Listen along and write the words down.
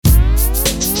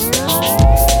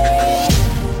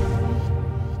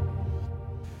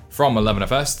From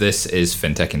 11FS, this is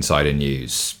FinTech Insider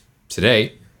News.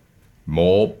 Today,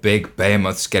 more big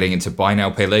behemoths getting into buy now,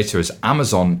 pay later as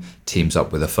Amazon teams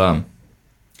up with Affirm.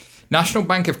 National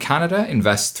Bank of Canada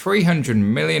invests $300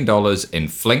 million in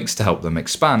Flinks to help them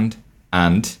expand,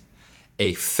 and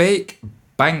a fake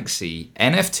Banksy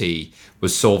NFT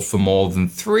was sold for more than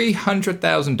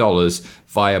 $300,000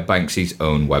 via Banksy's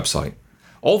own website.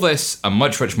 All this and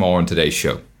much, much more on today's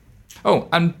show. Oh,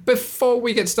 and before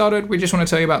we get started, we just want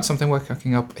to tell you about something we're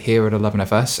cooking up here at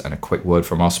 11FS and a quick word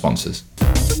from our sponsors.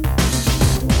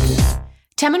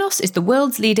 Temenos is the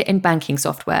world's leader in banking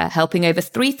software, helping over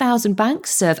 3,000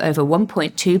 banks serve over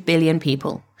 1.2 billion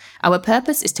people. Our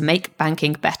purpose is to make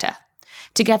banking better.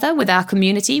 Together with our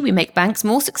community, we make banks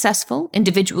more successful,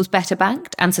 individuals better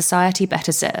banked, and society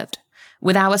better served.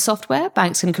 With our software,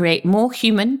 banks can create more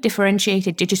human,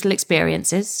 differentiated digital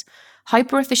experiences,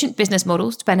 hyper-efficient business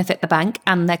models to benefit the bank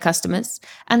and their customers,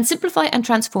 and simplify and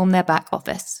transform their back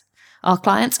office. Our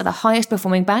clients are the highest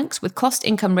performing banks with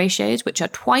cost-income ratios which are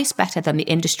twice better than the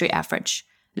industry average.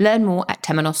 Learn more at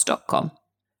temenos.com.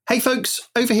 Hey folks,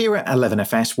 over here at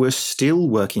 11FS, we're still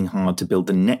working hard to build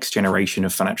the next generation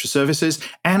of financial services,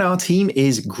 and our team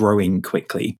is growing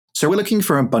quickly. So we're looking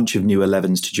for a bunch of new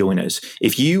 11s to join us.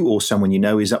 If you or someone you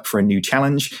know is up for a new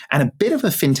challenge and a bit of a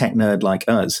fintech nerd like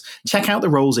us, check out the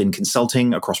roles in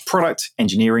consulting across product,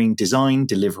 engineering, design,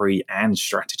 delivery, and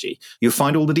strategy. You'll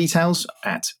find all the details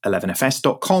at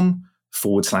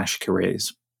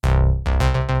 11fs.com/careers.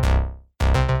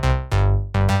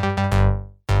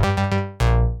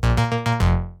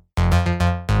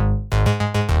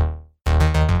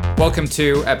 Welcome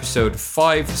to episode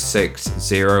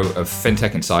 560 of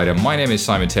FinTech Insider. My name is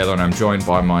Simon Taylor and I'm joined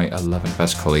by my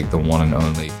 11FS colleague, the one and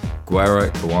only Guerra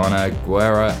Guana.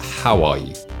 Guerra, how are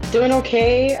you? Doing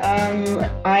okay.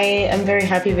 I am very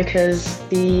happy because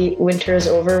the winter is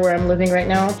over where I'm living right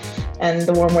now and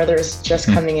the warm weather is just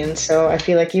coming in. So I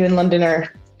feel like you in London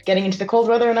are getting into the cold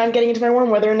weather and I'm getting into my warm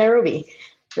weather in Nairobi.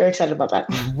 Very excited about that.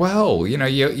 Well, you know,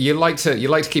 you like to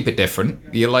keep it different.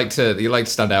 You like to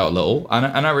stand out a little,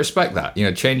 and I respect that. You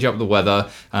know, change up the weather.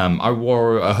 I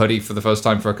wore a hoodie for the first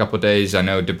time for a couple of days. I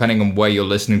know, depending on where you're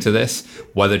listening to this,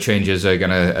 weather changes are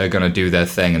gonna do their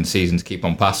thing, and seasons keep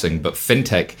on passing. But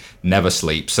fintech never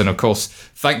sleeps, and of course,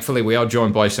 thankfully, we are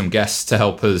joined by some guests to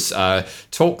help us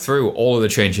talk through all of the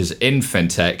changes in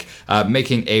fintech.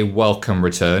 Making a welcome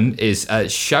return is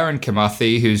Sharon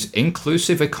Kimathi, who's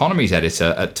Inclusive Economies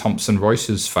Editor at Thomson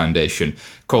Reuters Foundation.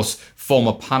 Of course,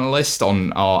 former panelist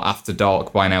on our After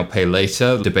Dark Buy Now Pay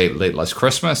Later debate late last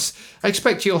Christmas. I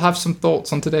expect you'll have some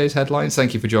thoughts on today's headlines.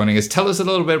 Thank you for joining us. Tell us a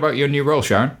little bit about your new role,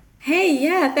 Sharon. Hey,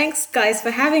 yeah, thanks guys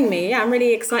for having me. Yeah, I'm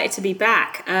really excited to be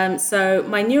back. So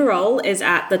my new role is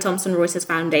at the Thomson Reuters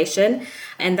Foundation,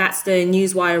 and that's the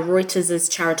Newswire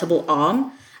Reuters' charitable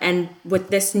arm. And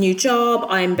with this new job,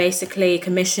 I'm basically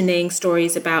commissioning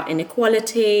stories about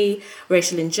inequality,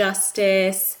 racial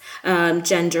injustice,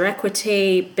 gender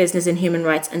equity, business and human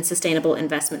rights, and sustainable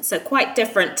investment. So quite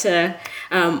different to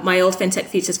my old FinTech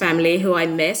Futures family, who I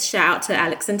miss. Shout out to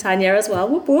Alex and Tanya as well.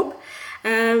 Whoop, whoop.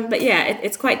 But yeah,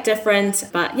 it's quite different.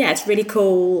 But yeah, it's really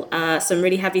cool. Some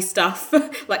really heavy stuff,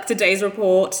 like today's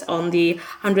report on the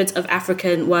hundreds of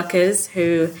African workers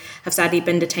who have sadly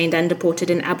been detained and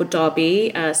deported in Abu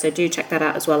Dhabi. So do check that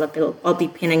out as well. I'll be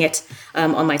pinning it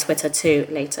on my Twitter too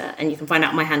later. And you can find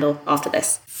out my handle after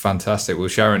this. Fantastic. Well,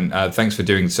 Sharon, thanks for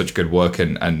doing such good work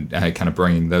and kind of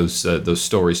bringing those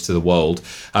stories to the world.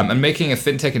 And making a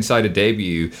FinTech Insider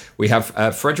debut, we have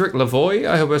Frederick Lavoie.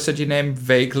 I hope I said your name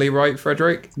vaguely right,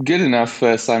 Frederick. Good enough,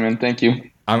 Simon. Thank you.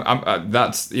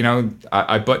 That's, you know,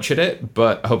 I butchered it,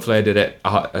 but hopefully I did it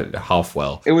half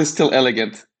well. It was still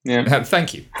elegant. Yeah.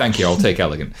 Thank you. I'll take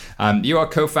elegant. You are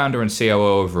co-founder and COO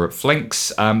over at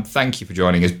Flinks. Thank you for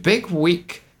joining us. Big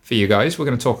week for you guys. We're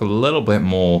going to talk a little bit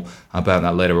more about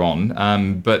that later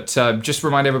on. But just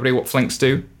remind everybody what Flinks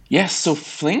do. Yes, so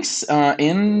Flinks,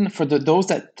 for those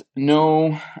that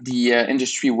know the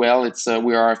industry well,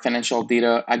 we are a financial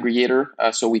data aggregator.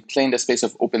 So we play in the space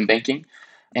of open banking.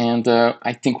 And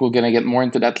I think we're going to get more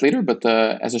into that later. But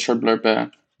as a short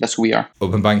blurb, that's who we are.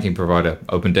 Open banking provider,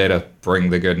 open data,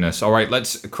 bring the goodness. All right,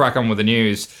 let's crack on with the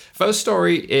news. First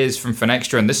story is from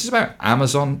Finextra, and this is about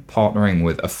Amazon partnering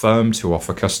with Affirm to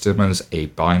offer customers a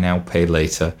buy now, pay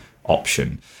later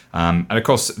option. And of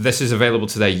course, this is available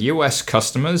to their US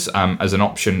customers as an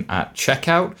option at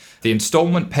checkout. The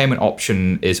installment payment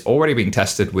option is already being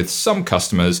tested with some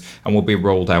customers and will be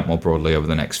rolled out more broadly over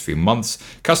the next few months.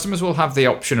 Customers will have the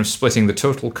option of splitting the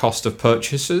total cost of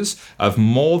purchases of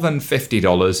more than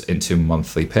 $50 into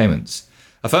monthly payments.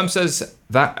 Affirm says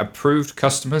that approved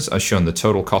customers are shown the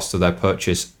total cost of their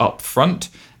purchase up front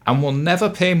and will never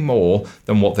pay more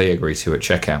than what they agree to at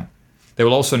checkout. They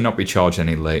will also not be charged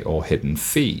any late or hidden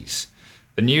fees.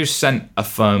 The news sent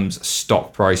Affirm's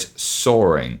stock price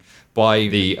soaring. By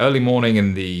the early morning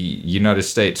in the United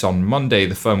States on Monday,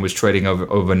 the firm was trading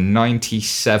over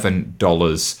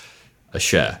 $97 a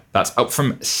share. That's up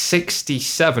from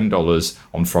 $67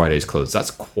 on Friday's close.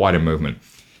 That's quite a movement.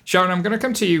 Sharon, I'm going to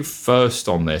come to you first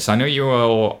on this. I know you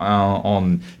are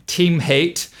on Team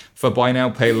Hate for Buy Now,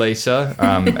 Pay Later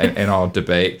in our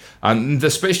debate. And the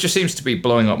space just seems to be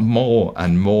blowing up more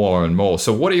and more and more.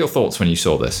 So what are your thoughts when you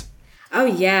saw this? Oh,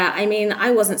 yeah. I mean,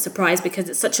 I wasn't surprised because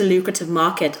it's such a lucrative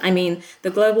market. I mean, the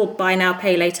global buy now,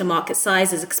 pay later market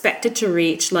size is expected to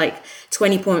reach like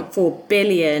 20.4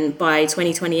 billion by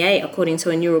 2028, according to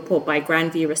a new report by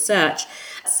Grandview Research.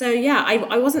 So, yeah,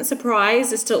 I wasn't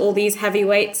surprised as to all these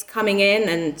heavyweights coming in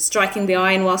and striking the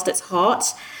iron whilst it's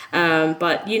hot.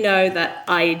 But you know that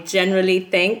I generally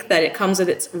think that it comes with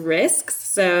its risks.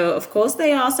 So, of course,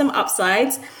 there are some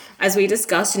upsides. As we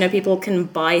discussed, people can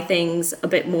buy things a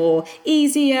bit more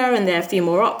easier and there are a few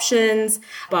more options.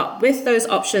 But with those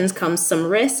options comes some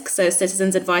risk. So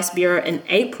Citizens Advice Bureau in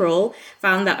April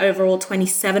found that overall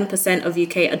 27% of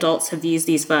UK adults have used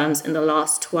these firms in the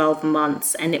last 12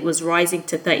 months. And it was rising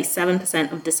to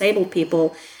 37% of disabled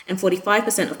people and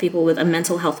 45% of people with a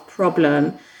mental health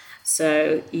problem.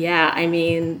 So, yeah, I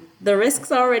mean, the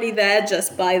risks are already there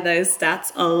just by those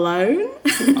stats alone.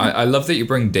 I love that you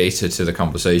bring data to the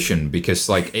conversation because,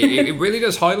 it really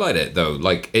does highlight it, though.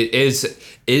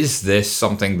 Is this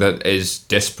something that is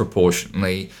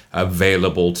disproportionately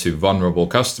available to vulnerable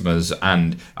customers,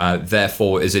 and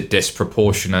therefore is it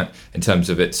disproportionate in terms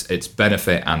of its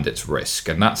benefit and its risk?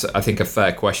 And that's, I think, a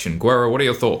fair question. Guerra, what are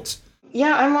your thoughts?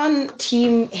 Yeah, I'm on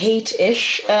team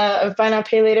hate-ish of Buy Now,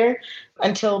 Pay Later.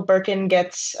 Until Birkin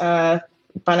gets Buy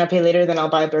Now, Pay Later, then I'll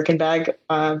buy a Birkin bag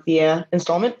via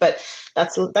installment. But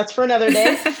that's for another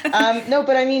day. No,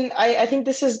 but I mean, I think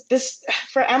this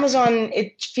for Amazon.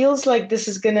 It feels like this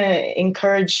is going to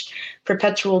encourage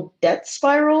perpetual debt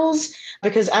spirals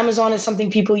because Amazon is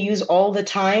something people use all the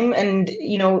time, and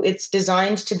it's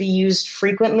designed to be used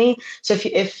frequently. So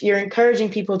if you're encouraging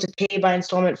people to pay by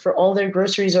installment for all their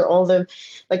groceries or all the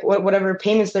whatever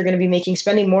payments they're going to be making,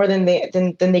 spending more than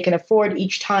they can afford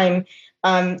each time,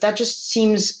 that just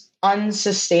seems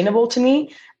unsustainable to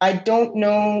me. I don't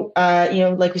know,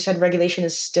 like we said, regulation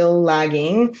is still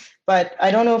lagging, but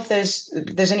I don't know if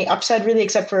there's any upside really,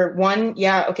 except for one,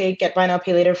 okay, get Buy Now,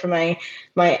 Pay Later for my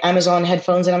Amazon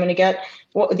headphones that I'm going to get.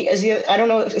 I don't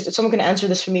know if someone can answer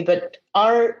this for me, but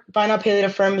are Buy Now, Pay Later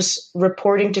firms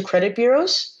reporting to credit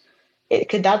bureaus?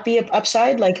 Could that be an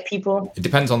upside? Like people? It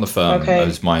depends on the firm,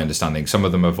 is my understanding. Some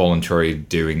of them are voluntarily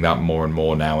doing that more and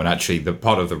more now. And actually, the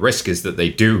part of the risk is that they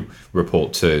do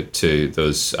report to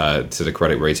those to the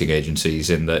credit rating agencies,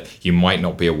 in that you might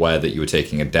not be aware that you were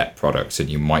taking a debt product, and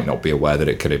you might not be aware that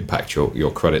it could impact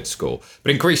your credit score.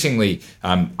 But increasingly,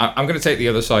 I'm going to take the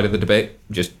other side of the debate,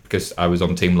 just because I was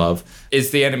on Team Love.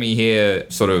 Is the enemy here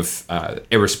sort of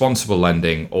irresponsible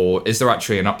lending, or is there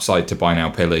actually an upside to Buy Now,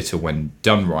 Pay Later when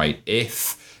done right?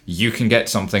 If you can get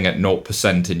something at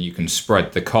 0% and you can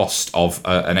spread the cost of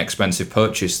an expensive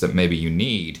purchase that maybe you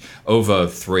need over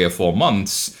 3 or 4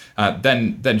 months,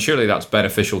 then surely that's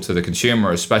beneficial to the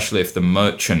consumer, especially if the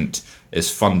merchant is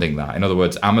funding that. In other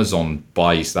words, Amazon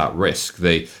buys that risk.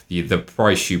 The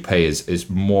price you pay is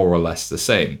more or less the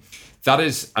same. That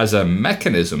is, as a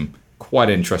mechanism,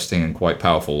 quite interesting and quite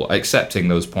powerful, accepting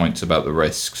those points about the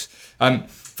risks.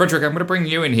 Frederick, I'm going to bring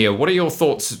you in here. What are your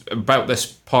thoughts about this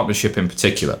partnership in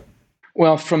particular?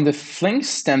 Well, from the Flink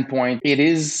standpoint, it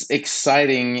is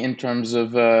exciting in terms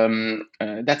of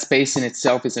that space in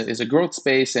itself is a growth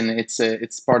space, and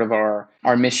it's part of our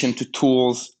mission to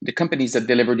tools the companies that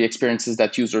deliver the experiences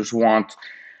that users want,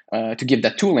 to give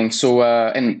that tooling. So,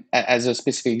 and as a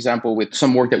specific example, with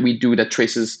some work that we do that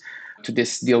traces to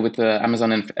this deal with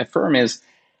Amazon and Affirm is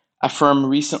Affirm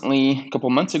recently, a couple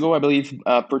months ago, I believe,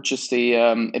 purchased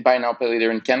a Buy Now, Pay Later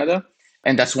in Canada,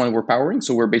 and that's one we're powering.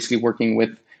 So we're basically working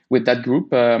with that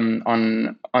group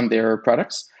on their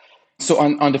products. So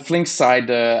on the Flink side,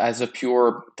 as a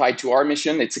pure tied to our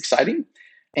mission, it's exciting.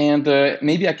 And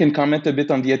maybe I can comment a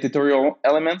bit on the editorial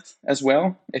element as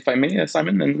well, if I may,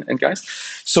 Simon and guys.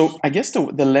 So I guess the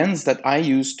lens that I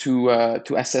use to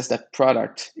assess that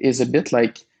product is a bit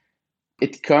like,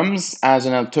 it comes as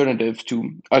an alternative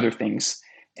to other things.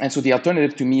 And so the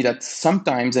alternative to me that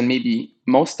sometimes, and maybe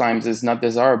most times, is not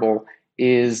desirable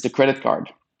is the credit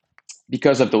card,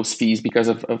 because of those fees, because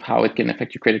of how it can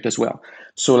affect your credit as well.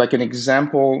 So like an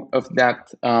example of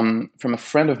that, from a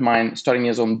friend of mine starting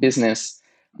his own business,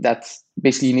 that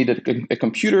basically he needed a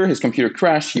computer. His computer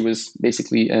crashed. He was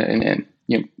basically in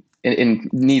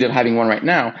need of having one right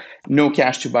now. No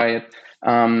cash to buy it.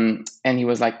 And he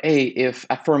was like, hey, if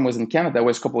Affirm was in Canada, it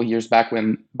was a couple of years back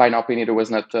when Buy Now Pay Later was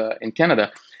not in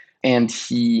Canada. And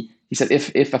he said,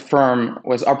 if Affirm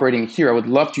was operating here, I would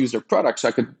love to use their product so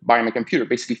I could buy my computer,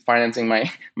 basically financing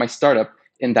my startup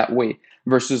in that way,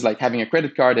 versus like having a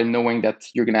credit card and knowing that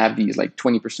you're going to have these like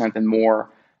 20% and more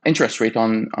interest rate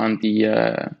on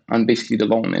basically the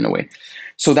loan in a way.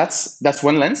 So that's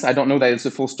one lens. I don't know that it's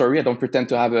a full story. I don't pretend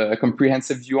to have a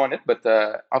comprehensive view on it, but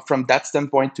from that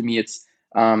standpoint, to me, it's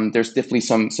there's definitely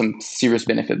some serious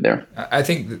benefit there. I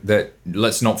think that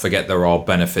let's not forget there are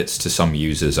benefits to some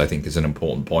users. I think is an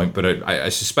important point, but I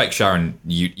suspect, Sharon,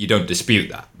 you don't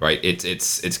dispute that, right?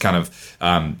 It's kind of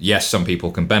yes, some people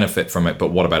can benefit from it,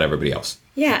 but what about everybody else?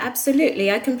 Yeah,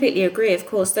 absolutely. I completely agree. Of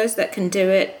course, those that can do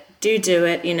it do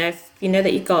it. If you know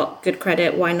that you've got good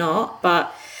credit, why not?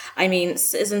 But I mean,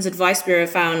 Citizens Advice Bureau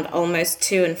found almost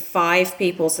 2 in 5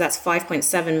 people, so that's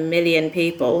 5.7 million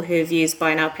people who've used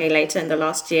Buy Now Pay Later in the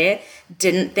last year,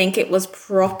 didn't think it was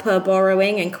proper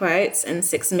borrowing, in quotes, and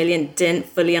 6 million didn't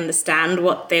fully understand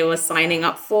what they were signing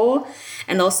up for.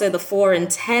 And also the 4 in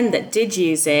 10 that did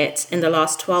use it in the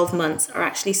last 12 months are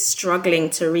actually struggling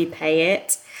to repay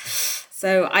it.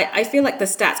 So I feel like the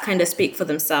stats kind of speak for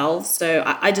themselves. So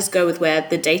I just go with where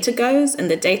the data goes,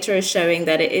 and the data is showing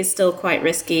that it is still quite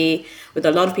risky, with a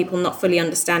lot of people not fully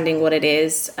understanding what it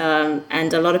is,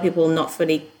 and a lot of people not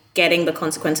fully getting the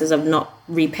consequences of not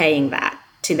repaying that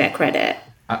to their credit.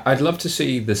 I'd love to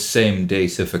see the same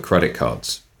data for credit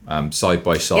cards. Side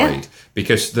by side,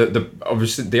 because the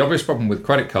obvious problem with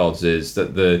credit cards is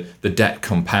that the debt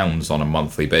compounds on a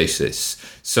monthly basis.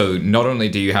 So not only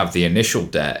do you have the initial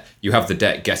debt, you have the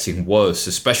debt getting worse,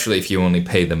 especially if you only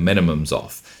pay the minimums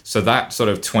off. So that sort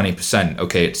of 20%,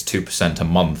 okay, it's 2% a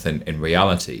month in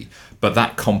reality, but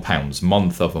that compounds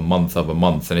month over month over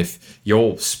month. And if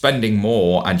you're spending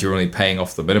more and you're only paying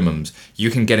off the minimums,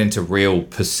 you can get into real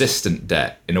persistent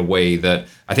debt in a way that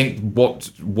I think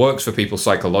what works for people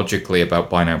psychologically about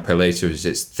Buy Now Pay Later is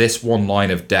it's this one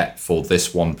line of debt for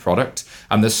this one product.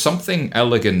 And there's something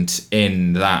elegant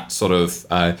in that sort of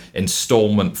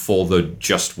installment for the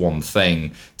just one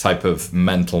thing type of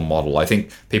mental model. I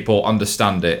think people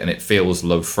understand it and it feels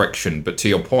low friction. But to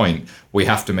your point, we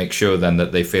have to make sure then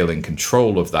that they feel in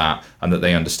control of that and that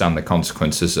they understand the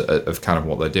consequences of kind of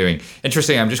what they're doing.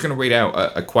 Interesting. I'm just going to read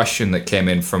out a question that came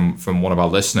in from one of our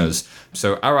listeners.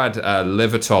 So Arad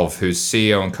Livertov, who's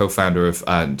CEO and co-founder of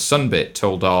Sunbit,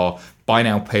 told our Buy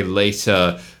Now Pay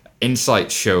Later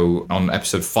Insight show on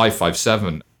episode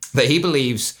 557 that he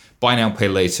believes Buy Now Pay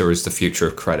Later is the future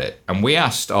of credit. And we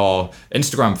asked our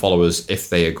Instagram followers if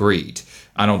they agreed,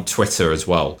 and on Twitter as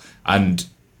well. And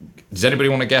does anybody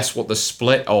want to guess what the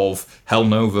split of hell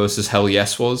no versus hell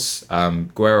yes was?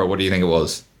 Guerra, what do you think it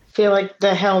was? I feel like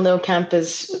the hell no camp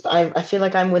is, I feel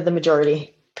like I'm with the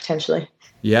majority, potentially.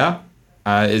 Yeah?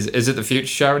 Is it the future,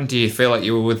 Sharon? Do you feel like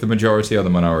you were with the majority or the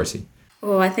minority?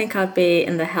 Oh, I think I'd be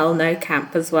in the hell no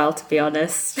camp as well, to be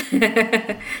honest.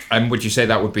 And would you say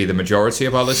that would be the majority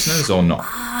of our listeners or not?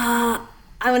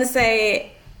 I want to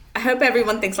say, I hope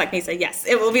everyone thinks like me, so yes,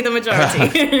 it will be the majority.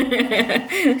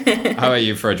 How about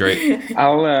you, Frederick?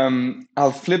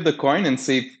 I'll flip the coin and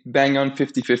say bang on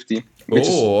 50-50.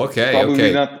 Oh, okay.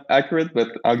 Probably not accurate, but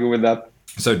I'll go with that.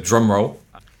 So drum roll.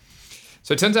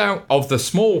 So it turns out of the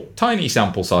small, tiny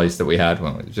sample size that we had,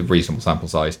 well, it was a reasonable sample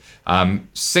size,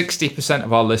 60%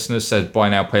 of our listeners said Buy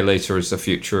Now Pay Later is the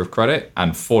future of credit,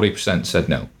 and 40% said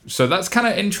no. So that's kind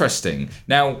of interesting.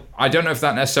 Now, I don't know if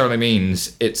that necessarily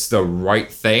means it's the right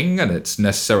thing and it's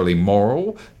necessarily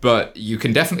moral, but you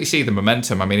can definitely see the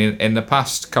momentum. I mean, in the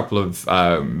past couple of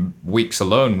weeks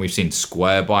alone, we've seen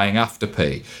Square buying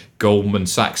Afterpay, Goldman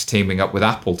Sachs teaming up with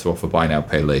Apple to offer Buy Now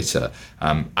Pay Later,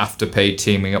 Afterpay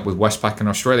teaming up with Westpac in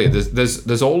Australia.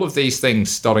 There's all of these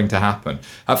things starting to happen.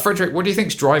 Frederick, what do you think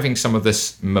is driving some of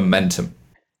this momentum?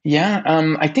 Yeah,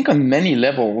 I think on many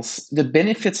levels, the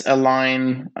benefits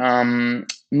align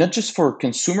not just for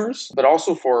consumers, but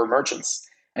also for merchants.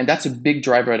 And that's a big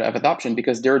driver of adoption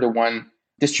because they're the one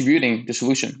distributing the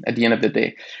solution at the end of the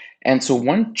day. And so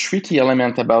one tricky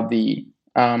element about the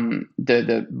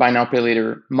Buy Now Pay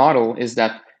Later model is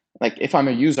that, like, if I'm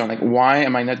a user, like, why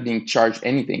am I not being charged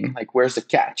anything? Like, where's the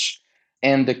catch?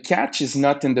 And the catch is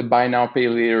not in the Buy Now Pay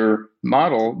Later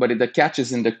model, but the catch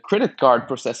is in the credit card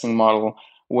processing model,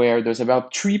 where there's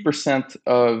about 3%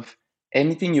 of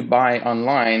anything you buy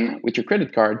online with your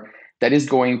credit card that is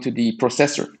going to the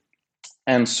processor.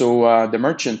 And so the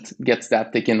merchant gets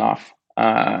that taken off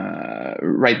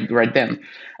right then.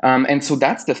 And so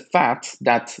that's the fact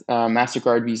that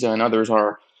MasterCard, Visa, and others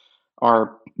are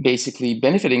basically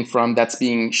benefiting from, that's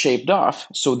being shaved off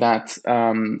so that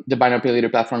the buy now pay later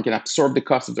platform can absorb the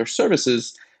cost of their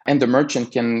services, and the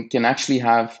merchant can actually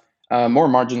have more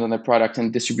margin on their product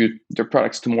and distribute their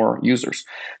products to more users.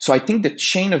 So I think the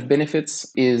chain of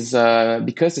benefits is,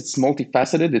 because it's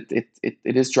multifaceted, it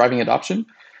is driving adoption.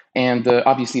 And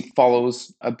obviously, it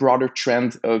follows a broader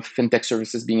trend of fintech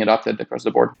services being adopted across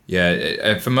the board.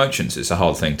 Yeah, for merchants, it's a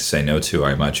hard thing to say no to,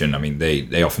 I imagine. I mean,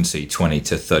 they often see 20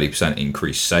 to 30%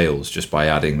 increased sales just by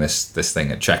adding this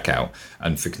thing at checkout.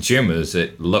 And for consumers,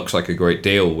 it looks like a great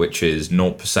deal, which is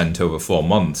 0% over 4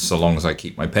 months, so long as I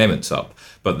keep my payments up.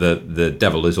 But the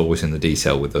devil is always in the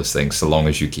detail with those things, so long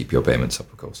as you keep your payments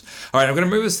up, of course. All right, I'm going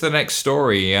to move us to the next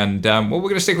story. And we're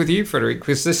going to stick with you, Frederic,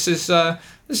 because this is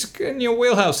in your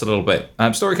wheelhouse a little bit.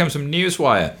 Story comes from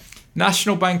Newswire.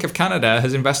 National Bank of Canada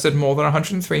has invested more than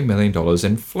 $103 million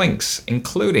in Flinks,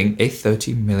 including a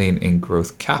 $30 million in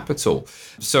growth capital.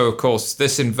 So, of course,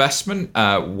 this investment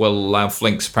will allow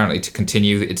Flinks apparently to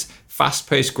continue its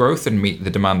fast-paced growth and meet the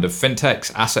demand of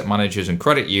fintechs, asset managers, and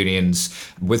credit unions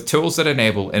with tools that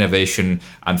enable innovation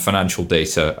and financial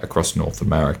data across North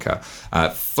America.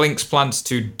 Flinks plans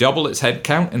to double its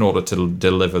headcount in order to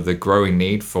deliver the growing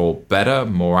need for better,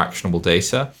 more actionable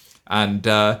data. And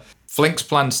Flinks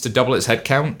plans to double its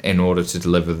headcount in order to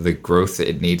deliver the growth that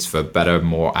it needs for better,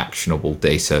 more actionable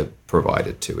data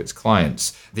provided to its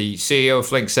clients. The CEO of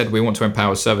Flinks said, "We want to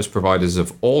empower service providers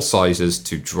of all sizes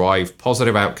to drive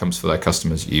positive outcomes for their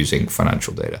customers using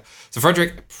financial data." So,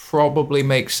 Frederic, probably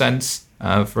makes sense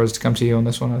for us to come to you on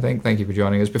this one, I think. Thank you for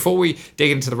joining us. Before we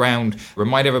dig into the round,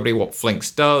 remind everybody what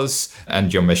Flinks does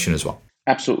and your mission as well.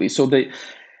 Absolutely. So the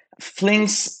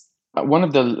Flinks, one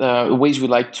of the ways we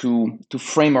like to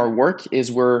frame our work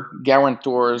is we're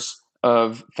guarantors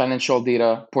of financial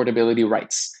data portability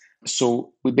rights.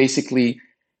 So we basically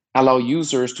allow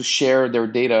users to share their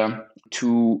data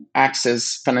to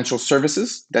access financial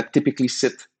services that typically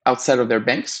sit outside of their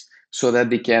banks so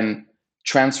that they can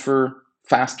transfer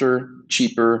faster,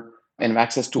 cheaper, and have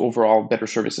access to overall better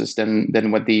services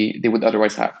than what they would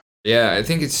otherwise have. Yeah, I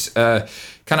think it's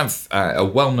kind of a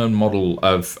well-known model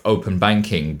of open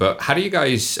banking, but how do you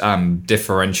guys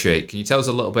differentiate? Can you tell us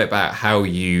a little bit about how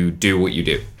you do what you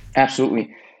do?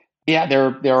 Absolutely. Yeah,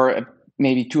 there are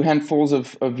maybe two handfuls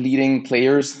of leading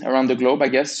players around the globe, I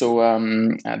guess. So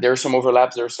there are some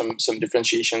overlaps, there are some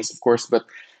differentiations, of course, but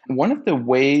one of the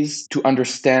ways to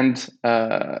understand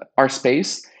our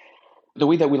space, the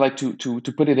way that we like to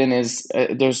put it in is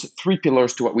there's three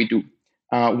pillars to what we do.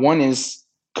 One is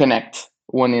connect,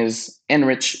 one is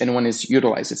enrich, and one is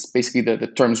utilize. It's basically the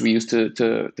terms we use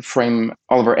to frame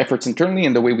all of our efforts internally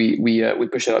and the way we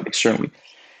push it out externally.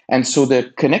 And so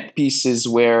the connect piece is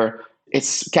where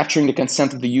it's capturing the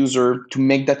consent of the user to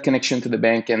make that connection to the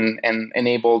bank and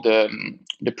enable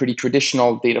the pretty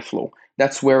traditional data flow.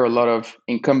 That's where a lot of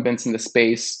incumbents in the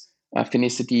space,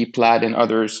 Finicity, Plaid, and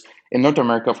others in North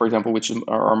America, for example, which is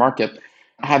our market,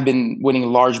 have been winning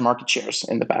large market shares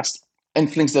in the past.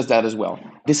 And Flinks does that as well.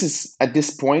 This is, at this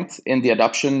point in the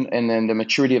adoption and then the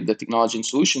maturity of the technology and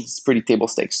solutions, it's pretty table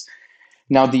stakes.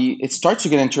 Now, it starts to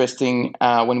get interesting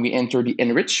when we enter the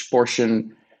enrich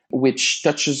portion, which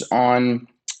touches on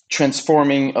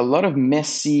transforming a lot of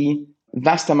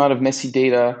vast amount of messy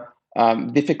data,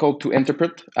 difficult to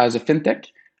interpret as a fintech,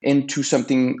 into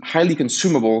something highly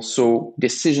consumable. So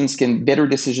better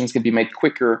decisions can be made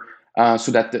quicker,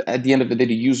 so that at the end of the day,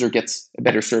 the user gets a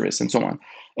better service and so on.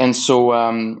 And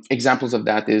so examples of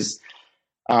that is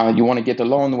you want to get a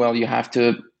loan. Well, you have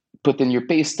to put in your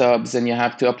pay stubs and you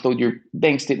have to upload your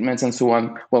bank statements and so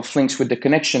on. Well, Flinks with the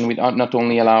connection, we not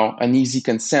only allow an easy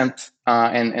consent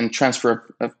and transfer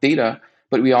of data,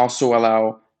 but we also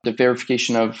allow the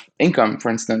verification of income, for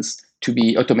instance, to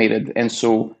be automated. And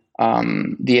so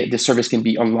the service can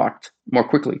be unlocked more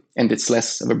quickly, and it's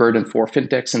less of a burden for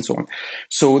fintechs and so on.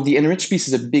 So the enrich piece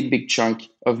is a big chunk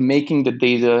of making the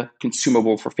data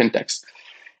consumable for fintechs.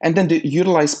 And then the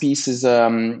utilize piece is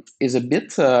a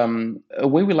bit a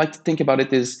way we like to think about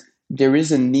it is there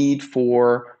is a need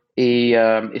for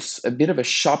it's a bit of a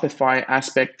Shopify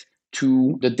aspect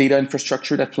to the data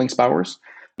infrastructure that Flinks powers.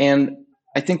 And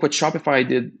I think what Shopify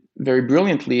did very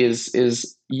brilliantly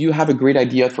is you have a great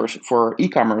idea for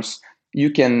e-commerce. You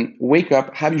can wake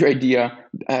up, have your idea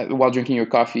while drinking your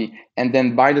coffee, and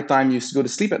then by the time you go to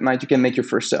sleep at night, you can make your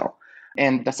first sale.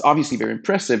 And that's obviously very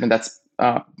impressive, and that's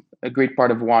a great part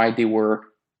of why they were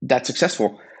that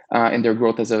successful in their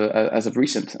growth as of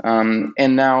recent.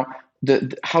 And now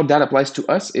how that applies to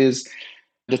us is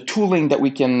the tooling that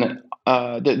we can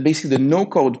basically the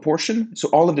no-code portion. So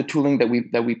all of the tooling that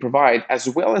we provide, as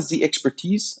well as the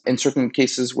expertise in certain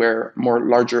cases where more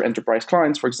larger enterprise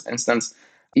clients, for instance,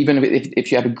 even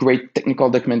if you have a great technical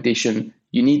documentation,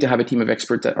 you need to have a team of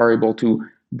experts that are able to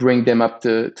bring them up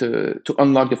to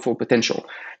unlock the full potential.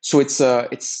 So it's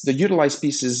the utilized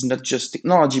piece is not just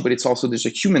technology, but it's also there's a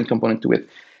human component to it.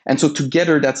 And so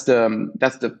together, that's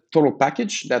the total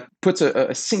package that puts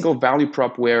a single value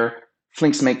prop where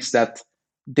Flinks makes that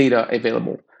data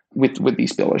available with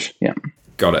these pillars. Yeah.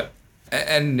 Got it.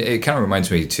 And it kind of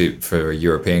reminds me, too, for a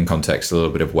European context, a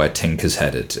little bit of where Tinker's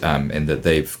headed, in that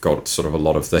they've got sort of a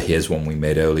lot of the here's one we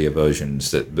made earlier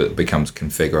versions that becomes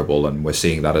configurable. And we're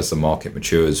seeing that as the market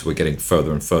matures, we're getting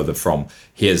further and further from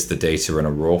here's the data in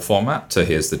a raw format to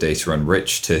here's the data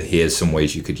enriched to here's some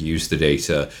ways you could use the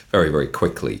data very, very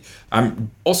quickly. I'm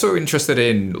also interested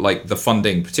in like the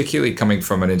funding, particularly coming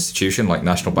from an institution like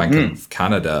National Bank of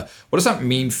Canada. What does that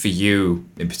mean for you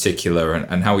in particular,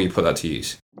 and how will you put that to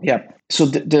use? Yeah. So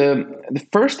the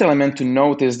first element to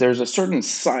note is there's a certain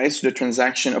size to the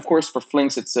transaction. Of course, for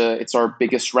Flinks, it's our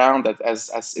biggest round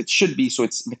as it should be. So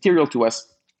it's material to us.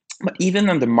 But even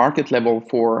on the market level,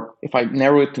 if I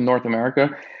narrow it to North America,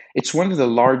 it's one of the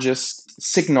largest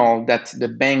signal that the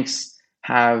banks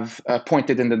have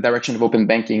pointed in the direction of open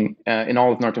banking in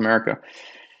all of North America.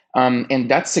 And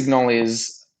that signal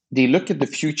is they look at the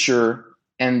future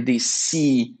and they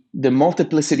see the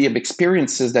multiplicity of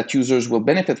experiences that users will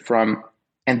benefit from,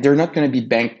 and they're not going to be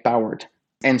bank powered.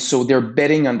 And so they're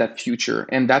betting on that future.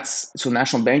 And so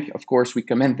National Bank, of course, we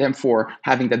commend them for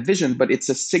having that vision, but it's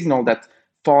a signal that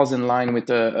falls in line with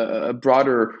a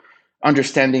broader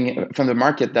understanding from the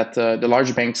market that the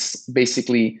large banks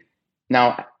basically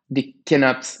now they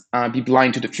cannot be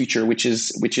blind to the future, which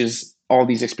is all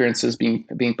these experiences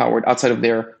being powered outside of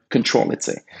their control, let's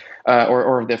say.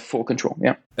 Or their full control.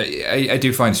 Yeah, I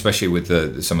do find, especially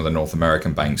with some of the North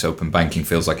American banks, open banking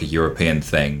feels like a European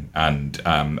thing, and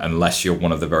unless you're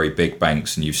one of the very big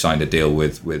banks and you've signed a deal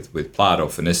with Plaid or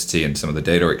Finicity and some of the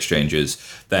data exchanges,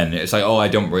 then it's like, oh, I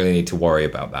don't really need to worry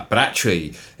about that. But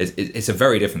actually, it's a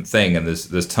very different thing, and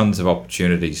there's tons of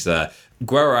opportunities there.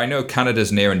 Guerra, I know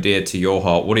Canada's near and dear to your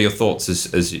heart. What are your thoughts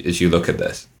as you look at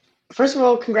this? First of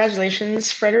all,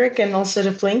 congratulations, Frederick, and also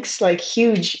to Flinks. Like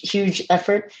huge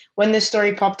effort. When this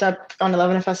story popped up on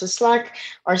 11FS's Slack,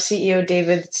 our CEO,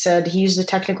 David, said he used the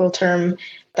technical term,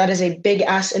 that is a big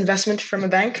ass investment from a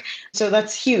bank. So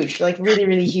that's huge, like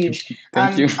really huge.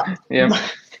 Thank you. Yeah.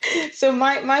 So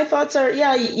my thoughts are,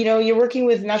 yeah, you're working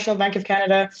with National Bank of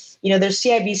Canada. There's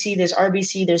CIBC, there's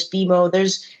RBC, there's BMO,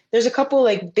 there's a couple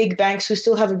like big banks who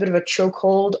still have a bit of a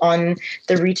chokehold on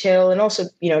the retail and also,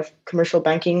 commercial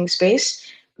banking space.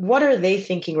 What are they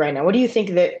thinking right now? What do you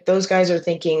think that those guys are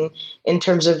thinking in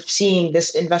terms of seeing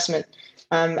this investment?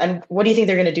 And what do you think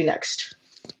they're going to do next?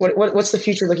 What's the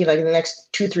future looking like in the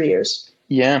next 2-3 years?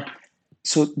 Yeah.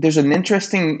 So there's an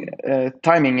interesting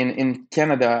timing in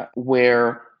Canada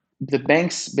where the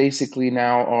banks basically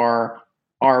now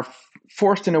are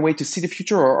forced in a way to see the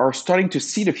future, or are starting to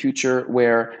see the future,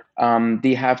 where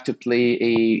they have to play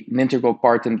an integral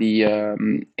part in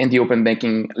the open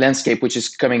banking landscape, which is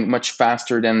coming much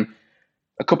faster than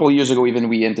a couple of years ago even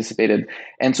we anticipated.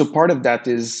 And so part of that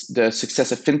is the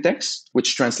success of fintechs,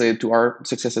 which translated to our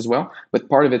success as well. But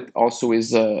part of it also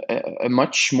is a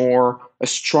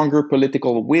stronger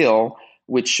political will,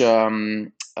 which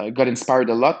got inspired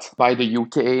a lot by the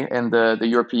UK and the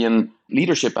European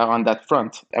leadership on that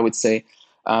front, I would say.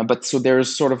 But so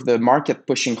there's sort of the market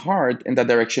pushing hard in that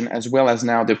direction, as well as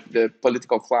now the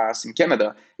political class in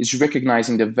Canada is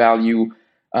recognizing the value,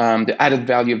 the added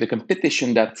value of the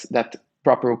competition that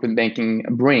proper open banking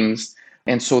brings.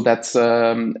 And so that's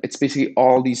it's basically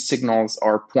all these signals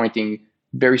are pointing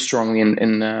very strongly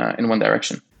in one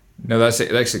direction. No, that's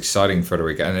exciting,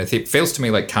 Frederick. And it feels to me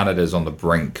like Canada's on the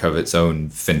brink of its own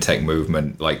fintech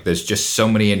movement. Like there's just so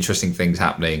many interesting things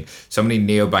happening, so many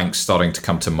neobanks starting to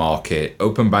come to market,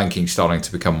 open banking starting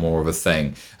to become more of a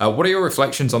thing. What are your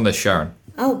reflections on this, Sharon?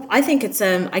 Oh, I think it's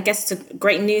I guess it's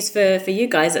great news for you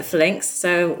guys at Flinks.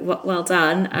 So well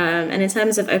done. And in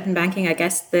terms of open banking, I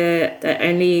guess the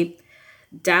only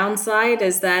downside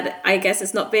is that I guess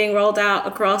it's not being rolled out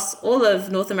across all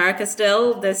of North America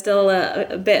still. There's still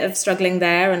a bit of struggling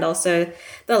there, and also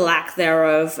the lack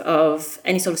thereof of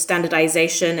any sort of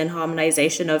standardization and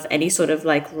harmonization of any sort of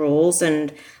like rules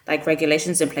and like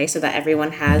regulations in place so that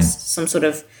everyone has some sort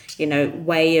of,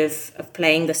 way of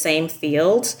playing the same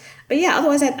field. But yeah,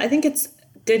 otherwise I think it's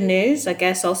good news. I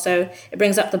guess also it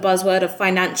brings up the buzzword of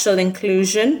financial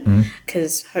inclusion,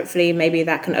 because hopefully maybe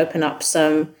that can open up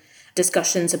some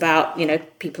discussions about,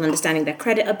 people understanding their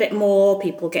credit a bit more,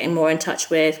 people getting more in touch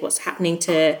with what's happening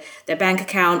to their bank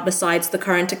account besides the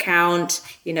current account,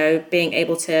 being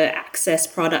able to access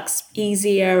products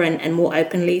easier and more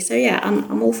openly. So yeah,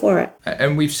 I'm all for it.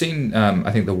 And we've seen,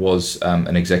 I think there was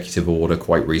an executive order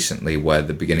quite recently where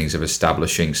the beginnings of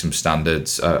establishing some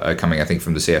standards are coming, I think,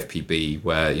 from the CFPB,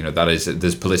 where,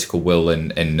 there's political will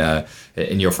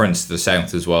in your friends to the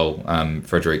south as well,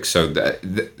 Frederick. So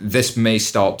this may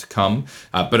start to come.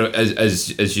 But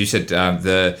as you said,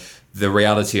 the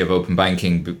reality of open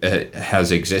banking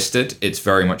has existed. It's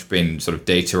very much been sort of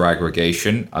data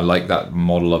aggregation. I like that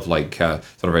model of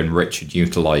sort of enrich and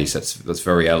utilize. That's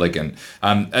very elegant.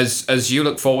 As you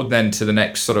look forward then to the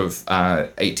next sort of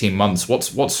 18 months,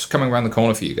 what's coming around the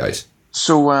corner for you guys?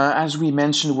 So as we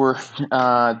mentioned, we're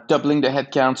doubling the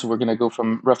headcount. So we're going to go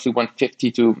from roughly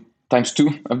 150 to times 2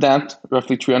 of that,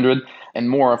 roughly 300, and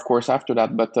more, of course, after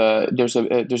that. But there's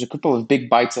a couple of big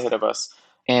bites ahead of us,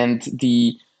 and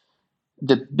the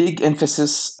big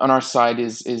emphasis on our side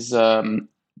is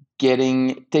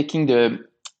taking the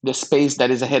space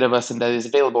that is ahead of us and that is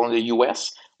available in the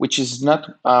US, which is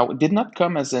did not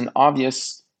come as an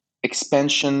obvious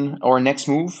expansion or next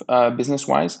move business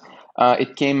wise.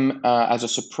 It came as a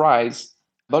surprise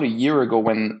about a year ago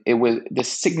when it was the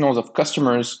signals of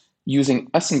customers using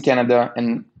us in Canada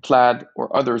and Plaid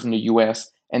or others in the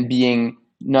US and being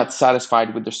not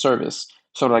satisfied with the service,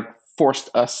 sort of forced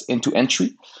us into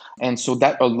entry. And so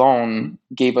that alone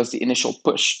gave us the initial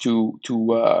push to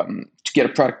get a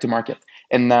product to market.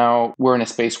 And now we're in a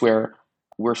space where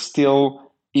we're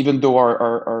still, even though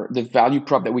our the value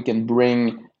prop that we can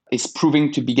bring is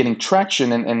proving to be getting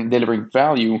traction and delivering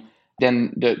value,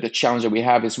 then the challenge that we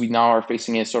have is we now are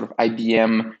facing a sort of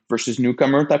IBM versus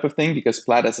newcomer type of thing, because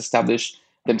Plaid has established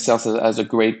themselves as a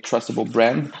great trustable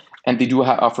brand, and they do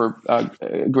offer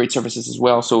great services as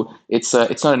well. So it's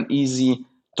not an easy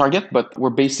target, but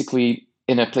we're basically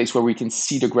in a place where we can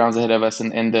see the grounds ahead of us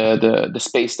and the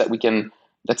space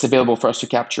that's available for us to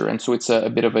capture. And so it's a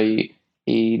bit of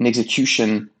an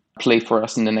execution play for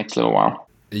us in the next little while.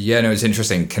 Yeah, no, it's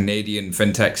interesting. Canadian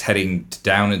fintechs heading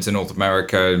down into North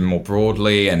America more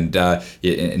broadly and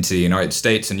into the United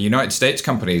States, and United States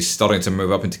companies starting to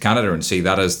move up into Canada and see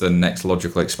that as the next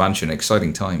logical expansion.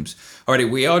 Exciting times.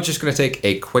 Alrighty, we are just going to take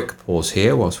a quick pause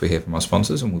here whilst we hear from our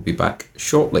sponsors, and we'll be back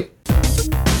shortly.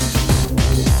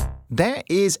 There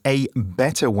is a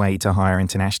better way to hire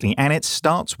internationally, and it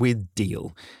starts with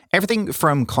Deal. Everything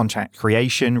from contract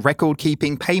creation, record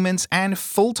keeping, payments, and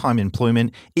full-time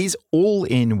employment is all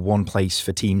in one place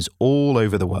for teams all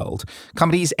over the world.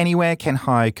 Companies anywhere can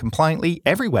hire compliantly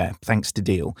everywhere thanks to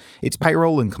Deal. It's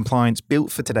payroll and compliance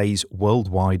built for today's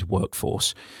worldwide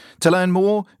workforce. To learn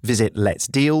more, visit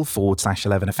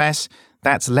letsdeal.com/11FS.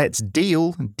 That's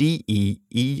letsdeal,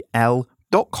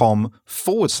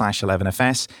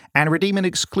 DEEL.com/11FS and redeem an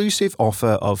exclusive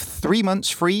offer of 3 months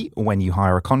free when you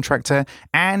hire a contractor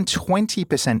and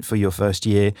 20% for your first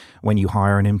year when you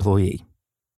hire an employee.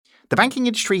 The banking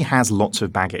industry has lots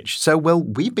of baggage, so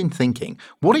we've been thinking,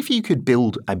 what if you could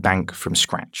build a bank from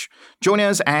scratch? Join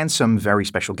us and some very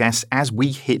special guests as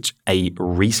we hit a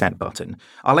reset button.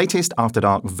 Our latest After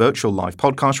Dark virtual live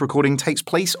podcast recording takes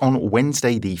place on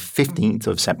Wednesday, the 15th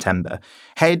of September.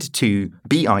 Head to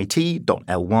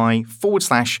bit.ly/FI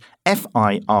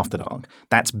After Dark.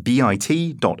 That's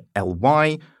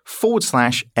bit.ly/FI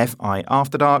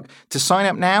After Dark. To sign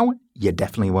up now, you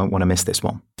definitely won't want to miss this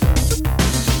one.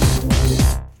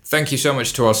 Thank you so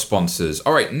much to our sponsors.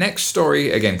 All right, next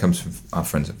story again comes from our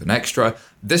friends at Finextra.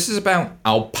 This is about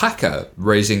Alpaca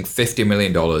raising $50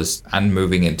 million and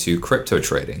moving into crypto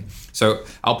trading. So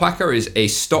Alpaca is a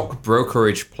stock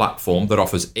brokerage platform that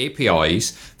offers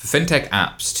APIs for fintech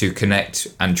apps to connect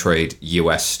and trade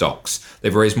US stocks.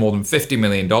 They've raised more than $50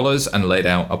 million and laid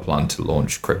out a plan to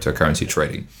launch cryptocurrency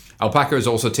trading. Alpaca has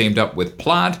also teamed up with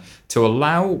Plaid to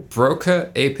allow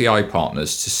broker API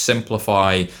partners to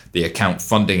simplify the account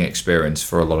funding experience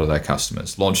for a lot of their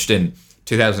customers. Launched in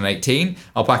 2018,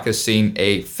 Alpaca has seen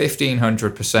a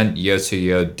 1,500%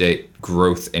 year-to-year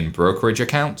growth in brokerage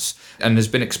accounts and has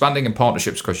been expanding in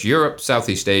partnerships across Europe,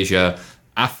 Southeast Asia,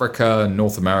 Africa,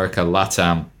 North America,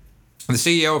 LATAM. The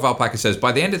CEO of Alpaca says,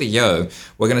 by the end of the year,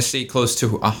 we're going to see close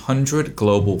to 100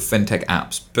 global fintech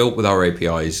apps built with our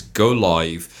APIs go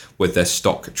live with their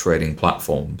stock trading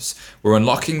platforms. We're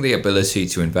unlocking the ability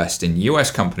to invest in US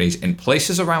companies in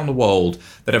places around the world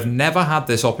that have never had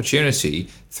this opportunity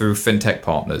through fintech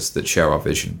partners that share our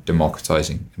vision,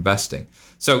 democratizing investing.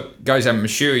 So, guys, I'm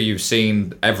sure you've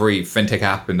seen every fintech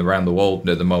app around the world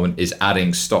at the moment is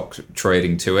adding stock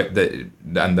trading to it,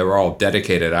 and there are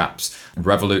dedicated apps.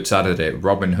 Revolut's added it,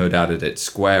 Robinhood added it,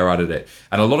 Square added it,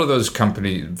 and a lot of those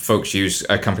folks use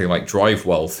a company like Drive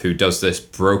Wealth, who does this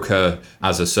broker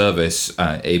as a service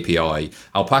API.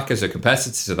 Alpaca's a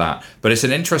competitor to that, but it's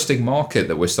an interesting market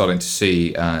that we're starting to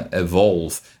see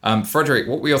evolve. Frederick,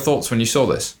 what were your thoughts when you saw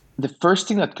this? The first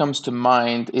thing that comes to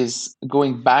mind is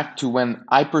going back to when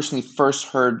I personally first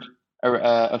heard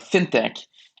a fintech,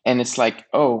 and it's like,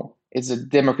 oh, it's a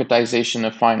democratization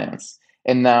of finance.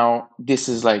 And now this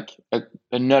is like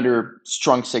another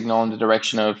strong signal in the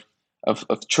direction of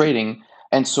trading.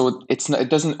 And so it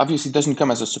doesn't come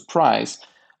as a surprise,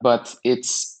 but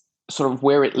it's sort of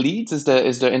where it leads is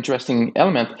the interesting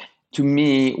element. To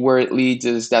me, where it leads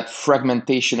is that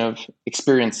fragmentation of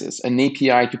experiences, an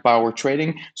API to power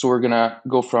trading. So we're going to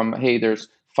go from, hey, there's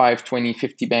 5, 20,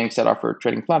 50 banks that offer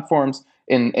trading platforms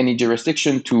in any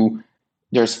jurisdiction to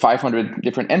there's 500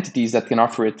 different entities that can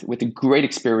offer it with a great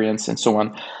experience and so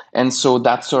on. And so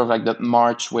that's sort of like that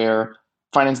march where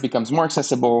finance becomes more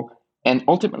accessible. And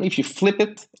ultimately, if you flip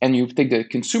it and you take the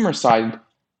consumer side,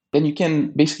 then you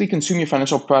can basically consume your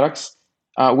financial products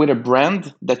with a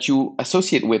brand that you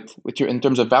associate with your in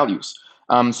terms of values.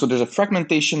 So there's a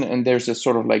fragmentation and there's a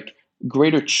sort of like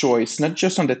greater choice, not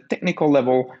just on the technical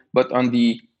level, but on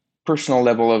the personal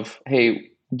level of,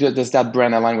 hey, does that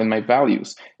brand align with my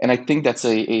values? And I think that's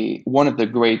a one of the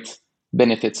great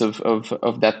benefits of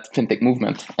that fintech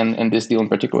movement and this deal in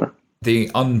particular. The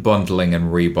unbundling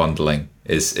and rebundling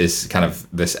is kind of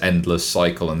this endless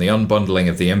cycle, and the unbundling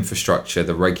of the infrastructure,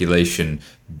 the regulation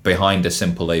behind a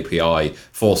simple API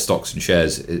for stocks and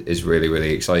shares is really,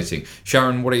 really exciting.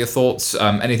 Sharon, what are your thoughts?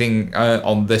 Anything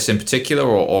on this in particular,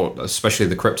 or especially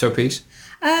the crypto piece?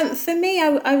 For me,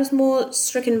 I was more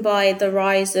stricken by the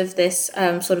rise of this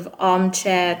sort of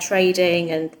armchair trading,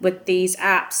 and with these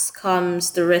apps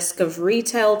comes the risk of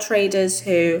retail traders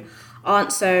who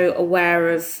aren't so aware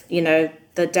of,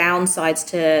 the downsides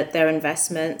to their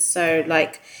investments. So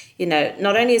like,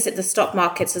 not only is it the stock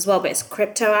markets as well, but it's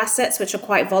crypto assets, which are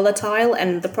quite volatile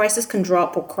and the prices can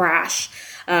drop or crash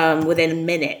within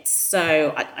minutes.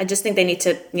 So I just think they need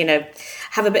to,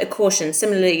 have a bit of caution,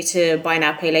 similarly to buy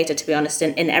now, pay later, to be honest,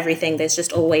 in everything. There's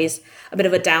just always a bit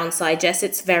of a downside. Yes,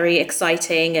 it's very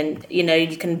exciting and,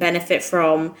 you can benefit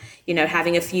from,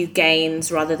 having a few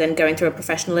gains rather than going through a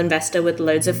professional investor with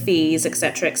loads of fees, et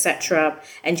cetera, et cetera.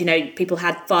 And, people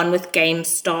had fun with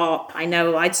GameStop. I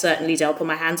know I'd certainly do. I'll put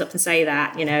my hands up and say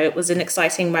that, it was an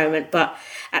exciting moment. But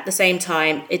at the same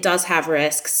time, it does have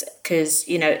risks because,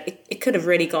 it could have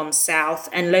really gone south.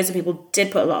 And loads of people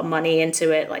did put a lot of money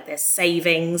into it, like their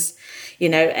savings,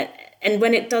 and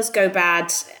when it does go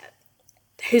bad,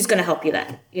 who's going to help you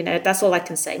then? That's all I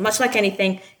can say. Much like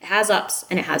anything, it has ups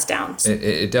and it has downs.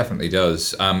 It definitely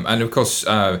does. And of course,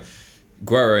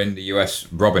 Guerra in the US,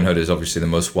 Robinhood is obviously the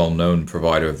most well-known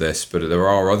provider of this, but there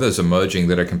are others emerging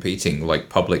that are competing, like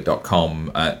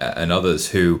Public.com and others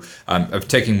who are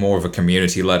taking more of a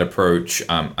community-led approach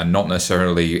and not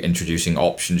necessarily introducing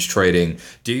options trading.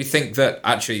 Do you think that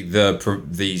actually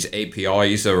these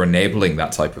APIs are enabling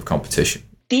that type of competition?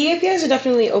 The APIs are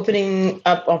definitely opening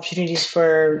up opportunities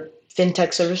for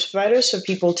fintech service providers, so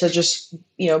people to just,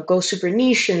 go super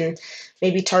niche and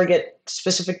maybe target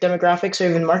specific demographics or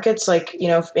even markets. Like,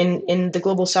 in the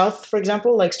global south, for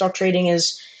example, like stock trading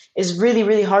is really,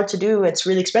 really hard to do. It's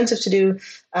really expensive to do,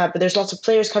 but there's lots of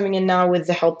players coming in now with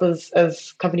the help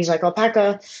of companies like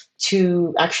Alpaca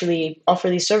to actually offer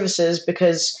these services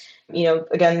because,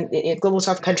 again, global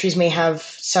south countries may have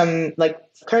some like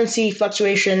currency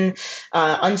fluctuation,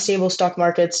 unstable stock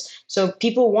markets. So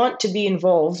people want to be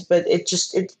involved, but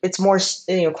it's more,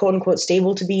 quote unquote,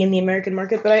 stable to be in the American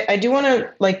market. But I do want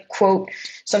to quote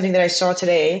something that I saw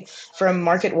today from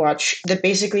MarketWatch that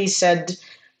basically said,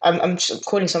 I'm just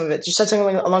quoting some of it, just said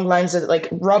something along the lines that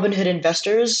Robinhood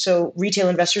investors, so retail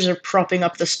investors, are propping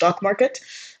up the stock market.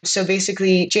 So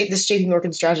basically, this JP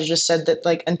Morgan strategist said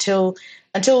that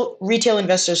until retail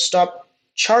investors stop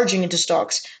charging into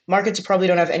stocks, markets probably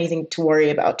don't have anything to worry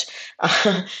about.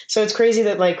 So it's crazy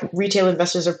that retail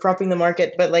investors are propping the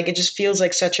market, but it just feels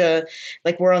like such a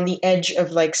we're on the edge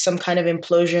of some kind of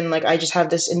implosion. I just have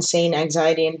this insane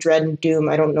anxiety and dread and doom.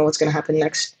 I don't know what's going to happen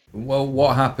next. Well,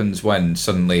 what happens when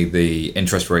suddenly the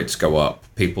interest rates go up?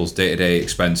 People's day-to-day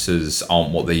expenses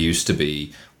aren't what they used to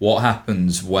be. What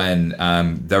happens when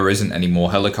there isn't any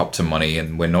more helicopter money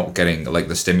and we're not getting like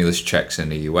the stimulus checks in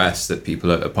the US that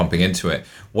people are pumping into it?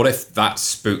 What if that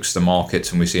spooks the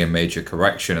markets and we see a major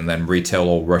correction and then retail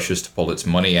all rushes to pull its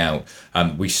money out?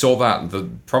 We saw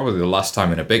that probably the last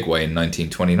time in a big way in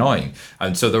 1929.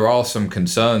 And so there are some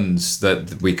concerns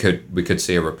that we could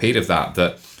see a repeat of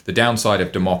that the downside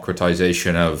of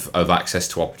democratization of access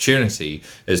to opportunity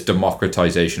is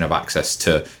democratization of access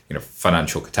to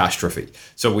financial catastrophe.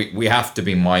 So we have to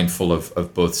be mindful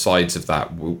of both sides of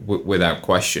that without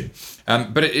question.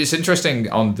 But it's interesting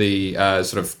on the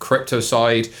sort of crypto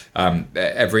side.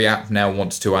 Every app now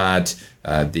wants to add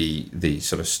the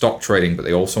sort of stock trading, but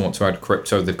they also want to add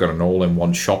crypto. They've got an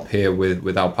all-in-one shop here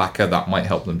with Alpaca that might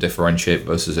help them differentiate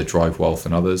versus a Drive Wealth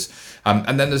and others.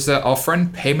 And then there's our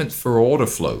friend Payment for Order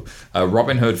Flow.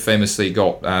 Robinhood famously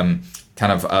got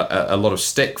kind of a lot of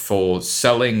stick for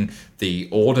selling the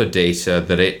order data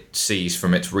that it sees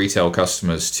from its retail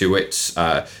customers to its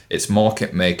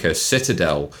market maker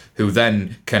Citadel, who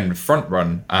then can front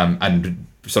run and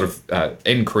sort of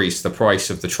increase the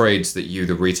price of the trades that you,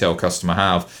 the retail customer,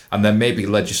 have. And there may be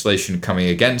legislation coming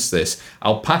against this.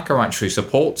 Alpaca actually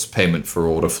supports payment for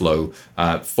order flow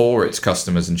for its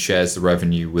customers and shares the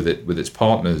revenue with its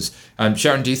partners.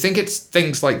 Sharon, do you think it's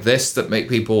things like this that make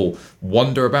people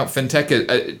wonder about fintech?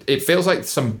 It feels like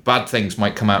some bad things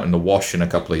might come out in the wash in a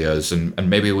couple of years, and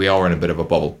maybe we are in a bit of a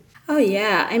bubble. Oh,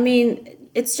 yeah. I mean,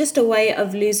 it's just a way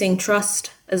of losing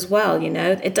trust as well.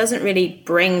 It doesn't really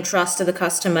bring trust to the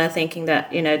customer thinking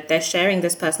that, they're sharing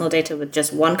this personal data with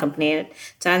just one company. It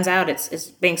turns out it's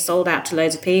being sold out to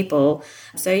loads of people.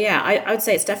 So, yeah, I would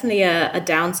say it's definitely a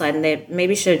downside, and they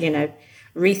maybe should,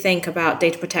 rethink about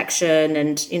data protection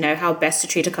and, how best to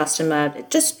treat a customer.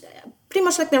 Just pretty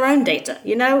much like their own data.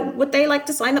 Would they like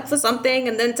to sign up for something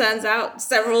and then turns out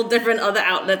several different other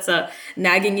outlets are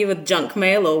nagging you with junk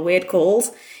mail or weird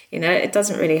calls? It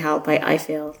doesn't really help, I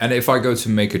feel. And if I go to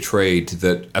make a trade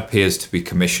that appears to be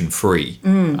commission free,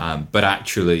 but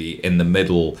actually in the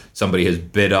middle, somebody has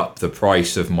bid up the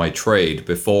price of my trade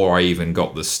before I even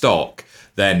got the stock,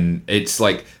 then it's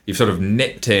like you've sort of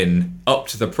nipped in up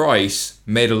to the price,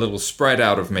 made a little spread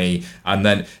out of me, and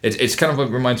then it's kind of what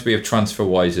reminds me of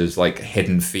TransferWise's like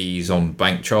hidden fees on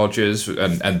bank charges,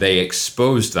 and they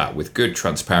exposed that with good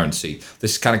transparency.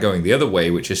 This is kind of going the other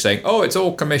way, which is saying, oh, it's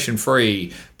all commission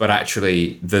free, but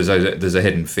actually there's a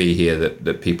hidden fee here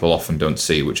that people often don't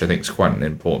see, which I think is quite an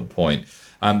important point.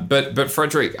 But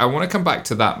Frederick, I want to come back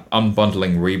to that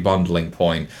unbundling, rebundling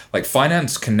point. Like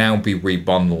finance can now be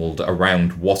rebundled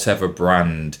around whatever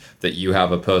brand that you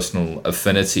have a personal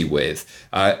affinity with.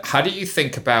 How do you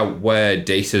think about where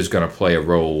data is going to play a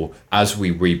role as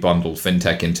we rebundle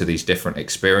fintech into these different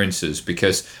experiences?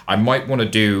 Because I might want to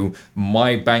do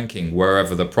my banking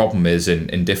wherever the problem is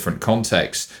in different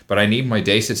contexts, but I need my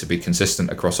data to be consistent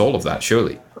across all of that,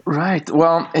 surely. Right.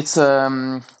 Well, it's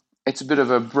a bit of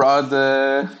a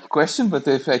broad question, but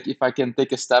if I can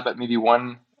take a stab at maybe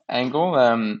one angle,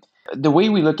 the way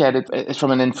we look at it is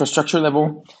from an infrastructure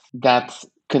level. That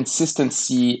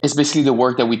consistency is basically the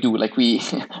work that we do. Like we,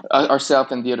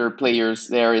 ourselves and the other players,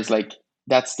 there is like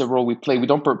that's the role we play. We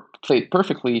don't play it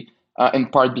perfectly, in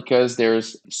part because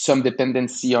there's some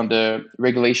dependency on the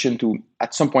regulation to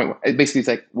at some point. Basically, it's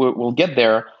like we'll get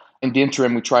there. In the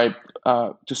interim, we try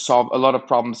to solve a lot of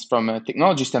problems from a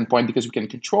technology standpoint because we can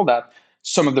control that.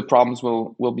 Some of the problems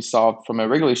will be solved from a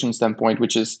regulation standpoint,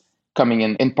 which is coming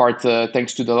in part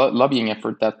thanks to the lobbying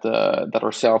effort that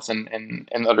ourselves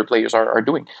and other players are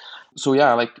doing. So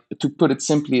yeah, like to put it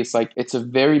simply, it's like it's a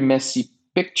very messy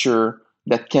picture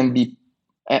that can be,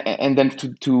 and then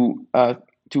to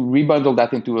rebundle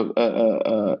that into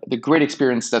the great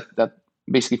experience that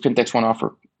basically fintechs want to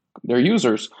offer their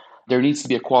users. There needs to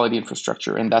be a quality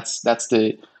infrastructure, and that's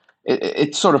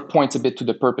it sort of points a bit to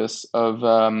the purpose of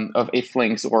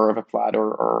Links or of a Plaid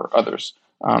or others,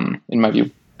 in my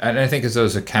view. And I think as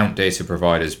those account data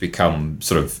providers become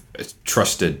sort of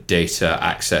trusted data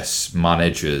access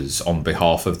managers on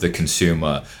behalf of the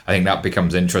consumer, I think that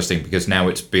becomes interesting because now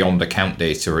it's beyond account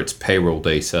data, it's payroll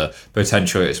data,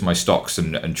 potentially it's my stocks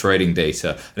and trading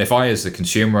data. And if I as the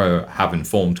consumer have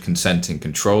informed consent and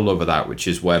control over that, which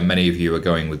is where many of you are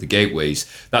going with the gateways,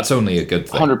 that's only a good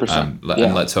thing. 100%.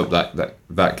 And let's hope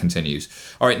that continues.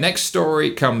 All right, next story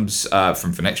comes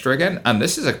from Finextra again, and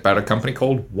this is about a company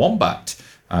called Wombat.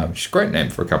 Which is a great name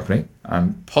for a company,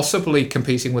 possibly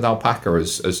competing with Alpaca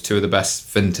as two of the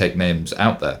best fintech names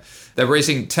out there. They're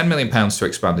raising £10 million to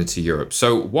expand into Europe.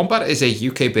 So Wombat is a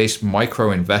UK-based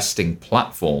micro-investing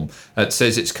platform that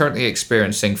says it's currently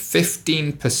experiencing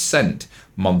 15%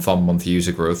 month-on-month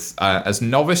user growth as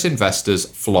novice investors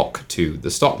flock to the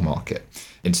stock market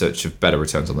in search of better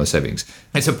returns on their savings.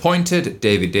 It's appointed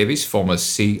David Davies, former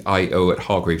CIO at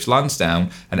Hargreaves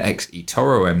Lansdown, and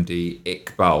ex-eToro MD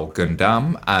Iqbal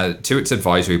Gundam, to its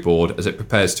advisory board as it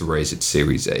prepares to raise its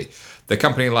Series A. The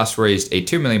company last raised a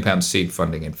 £2 million seed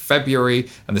funding in February,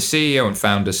 and the CEO and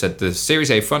founder said the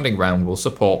Series A funding round will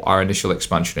support our initial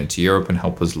expansion into Europe and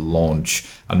help us launch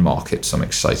and market some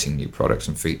exciting new products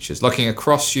and features. Looking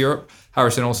across Europe,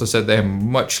 Harrison also said they have a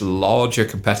much larger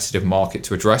competitive market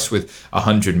to address with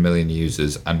 100 million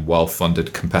users and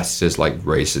well-funded competitors like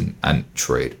Raisin and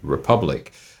Trade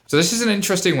Republic. So this is an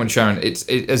interesting one, Sharon.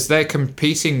 As they're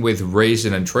competing with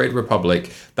Raisin and Trade Republic,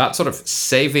 that sort of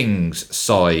savings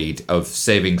side of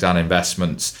savings and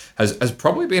investments has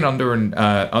probably been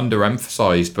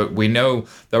underemphasized. But we know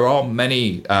there are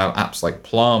many apps like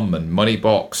Plum and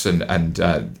Moneybox and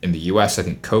in the US, I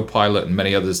think Copilot and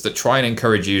many others that try and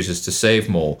encourage users to save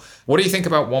more. What do you think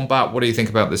about Wombat? What do you think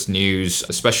about this news,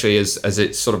 especially as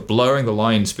it's sort of blurring the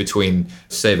lines between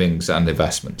savings and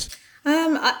investments?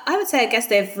 I would say, I guess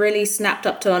they've really snapped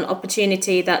up to an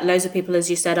opportunity that loads of people,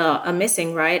 as you said, are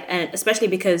missing, right? And especially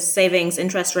because savings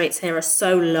interest rates here are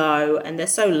so low, and they're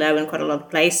so low in quite a lot of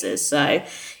places. So,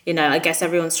 I guess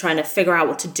everyone's trying to figure out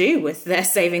what to do with their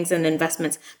savings and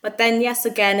investments. But then, yes,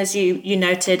 again, as you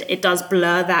noted, it does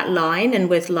blur that line. And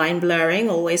with line blurring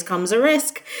always comes a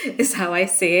risk, is how I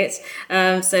see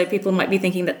it. So people might be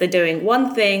thinking that they're doing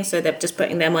one thing, so they're just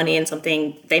putting their money in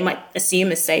something they might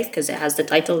assume is safe because it has the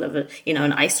title of an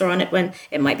ISA on it, when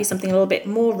it might be something a little bit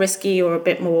more risky or a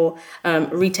bit more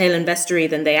retail investory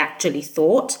than they actually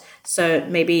thought. So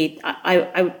maybe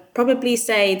I would probably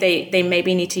say they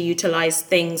maybe need to utilize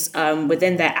things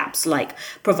within their apps, like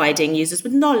providing users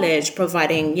with knowledge,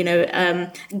 providing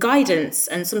guidance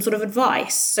and some sort of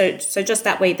advice. So just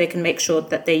that way they can make sure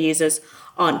that their users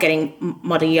aren't getting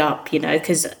muddy up,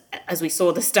 because as we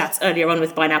saw the stats earlier on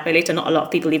with buy now, pay later, not a lot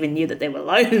of people even knew that they were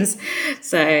loans.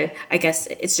 So I guess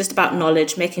it's just about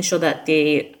knowledge, making sure that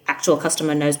the actual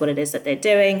customer knows what it is that they're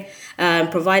doing.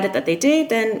 Provided that they do,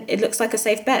 then it looks like a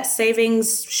safe bet.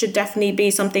 Savings should definitely be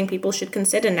something people should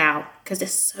consider now because they're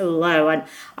so low. And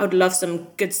I would love some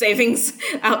good savings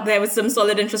out there with some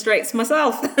solid interest rates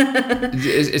myself.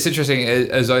 It's interesting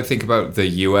as I think about the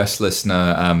US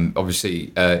listener.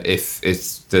 Obviously, if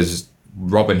there's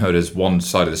Robinhood as one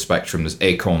side of the spectrum, there's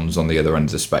Acorns on the other end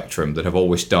of the spectrum that have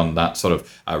always done that sort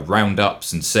of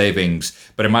roundups and savings.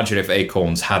 But imagine if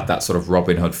Acorns had that sort of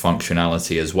Robinhood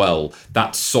functionality as well.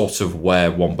 That's sort of where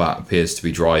Wombat appears to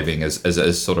be driving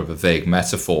as sort of a vague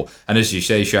metaphor. And as you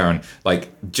say, Sharon, like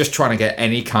just trying to get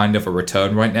any kind of a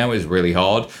return right now is really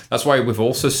hard. That's why we've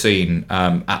also seen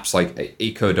apps like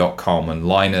eco.com and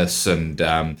Linus and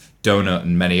Donut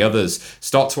and many others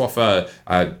start to offer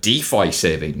DeFi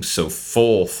savings, so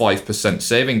 4-5%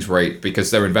 savings rate because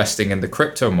they're investing in the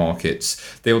crypto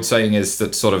markets. The old saying is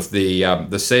that sort of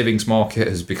the savings market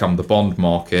has become the bond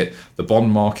market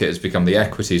has become the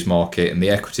equities market, and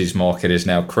the equities market is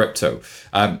now crypto.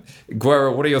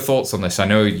 Guerra, what are your thoughts on this? I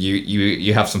know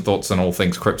you have some thoughts on all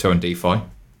things crypto and DeFi.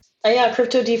 Yeah,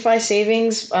 crypto DeFi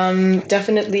savings.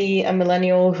 Definitely a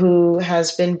millennial who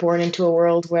has been born into a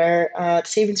world where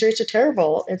savings rates are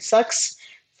terrible. It sucks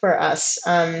for us.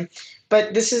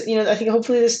 But this is, I think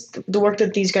hopefully the work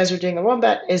that these guys are doing at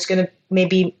Wombat is going to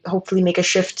maybe hopefully make a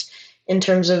shift in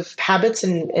terms of habits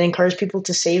and encourage people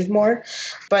to save more.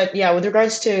 But yeah, with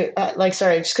regards to I'm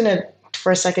just going to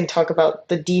for a second talk about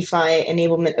the DeFi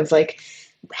enablement of like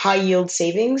high yield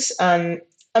savings.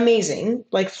 Amazing.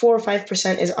 Like 4 or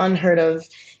 5% is unheard of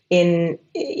in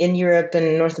Europe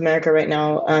and North America right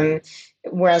now.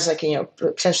 Whereas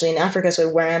potentially in Africa, so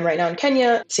where I am right now in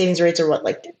Kenya, savings rates are what,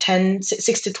 like 6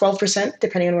 to 12%,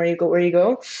 depending on where you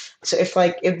go. So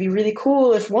it'd be really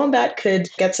cool if Wombat could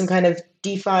get some kind of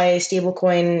DeFi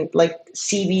stablecoin like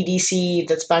CBDC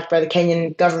that's backed by the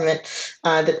Kenyan government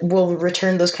that will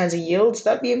return those kinds of yields.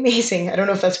 That'd be amazing. I don't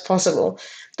know if that's possible.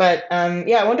 But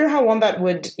I wonder how Wombat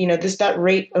would, that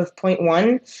rate of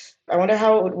 0.1, I wonder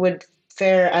how it would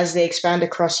fare as they expand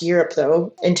across Europe,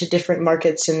 though, into different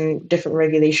markets and different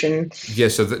regulation. Yeah,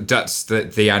 so that's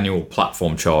the annual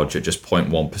platform charge at just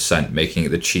 0.1%, making it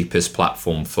the cheapest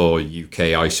platform for UK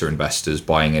ISA investors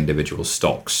buying individual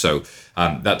stocks. So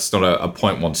that's not a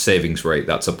 0.1 savings rate,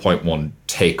 that's a 0.1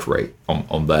 take rate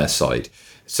on their side.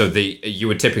 So you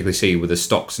would typically see with the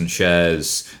stocks and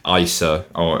shares ISA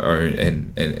or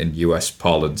in US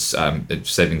parlance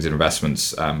savings and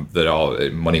investments that are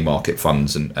money market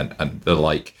funds and the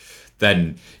like.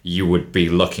 then you would be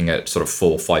looking at sort of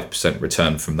 4-5%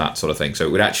 return from that sort of thing. So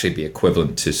it would actually be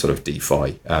equivalent to sort of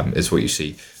DeFi, is what you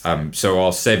see. So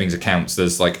our savings accounts,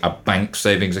 there's like a bank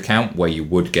savings account where you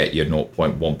would get your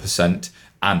 0.1%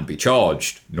 and be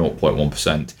charged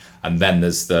 0.1%. And then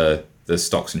there's the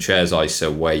stocks and shares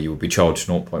ISA where you would be charged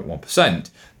 0.1%,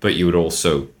 but you would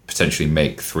also potentially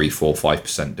make 3, 4,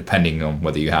 5%, depending on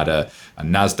whether you had a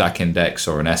NASDAQ index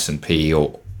or an S&P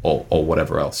or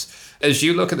whatever else. As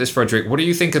you look at this, Frederick, what do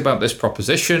you think about this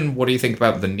proposition? What do you think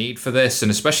about the need for this?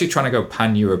 And especially trying to go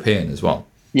pan-European as well.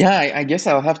 Yeah, I guess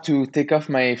I'll have to take off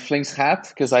my Flinks hat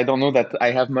because I don't know that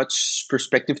I have much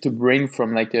perspective to bring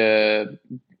from like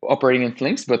operating in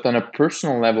Flinks. But on a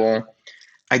personal level,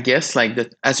 I guess like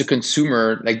that as a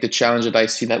consumer, like the challenge that I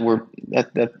see that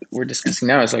we're discussing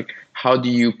now is like, how do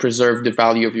you preserve the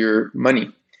value of your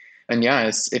money? And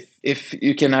yeah, if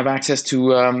you can have access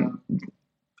to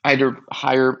either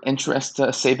higher interest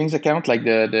savings account like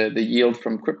the yield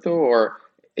from crypto, or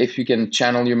if you can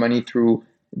channel your money through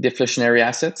deflationary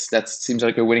assets, that seems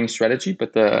like a winning strategy.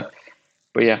 But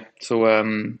yeah, so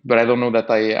but I don't know that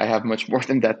I have much more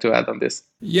than that to add on this.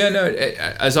 Yeah, no,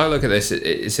 as I look at this,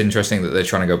 it's interesting that they're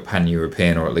trying to go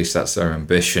pan-European, or at least that's their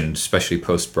ambition, especially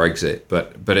post-Brexit.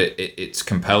 But it's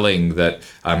compelling that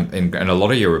in a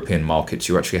lot of European markets,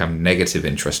 you actually have negative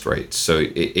interest rates. So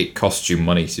it costs you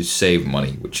money to save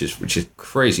money, which is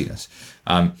craziness.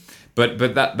 But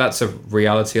that's a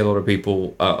reality a lot of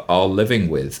people are living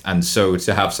with. And so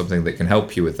to have something that can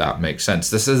help you with that makes sense.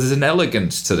 There's an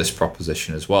elegance to this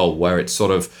proposition as well, where it's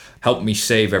sort of help me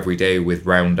save every day with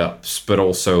roundups, but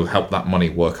also help that money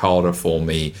work harder for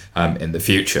me in the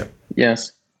future.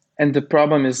 Yes. And the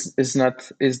problem is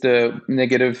the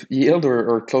negative yield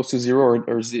or close to zero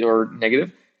or zero or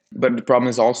negative. But the problem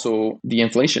is also the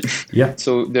inflation. Yeah.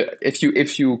 So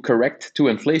if you correct to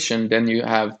inflation, then you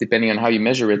have, depending on how you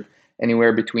measure it,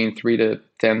 anywhere between 3 to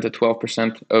 10 to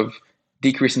 12% of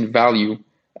decrease in value.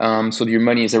 So your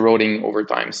money is eroding over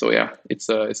time. So yeah, it's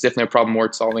definitely a problem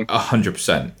worth solving.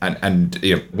 100%. And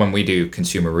you know, when we do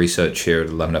consumer research here at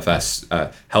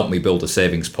 11FS, help me build a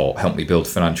savings pot, help me build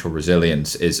financial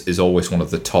resilience is always one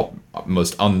of the top,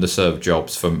 most underserved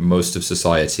jobs for most of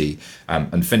society.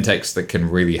 And fintechs that can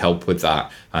really help with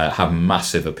that have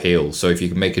massive appeal. So if you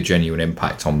can make a genuine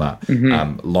impact on that,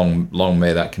 long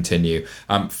may that continue.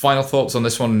 Final thoughts on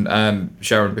this one,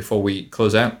 Sharon, before we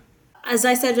close out? As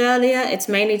I said earlier, it's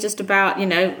mainly just about,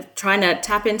 trying to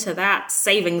tap into that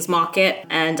savings market.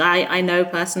 And I know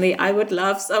personally, I would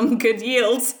love some good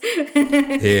yields.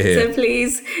 Yeah. So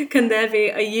please, can there be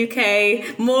a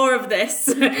UK, more of this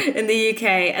in the UK?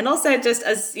 And also just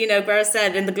as, Guerra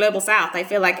said, in the global south, I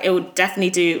feel like it would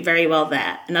definitely do very well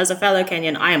there. And as a fellow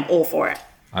Kenyan, I am all for it.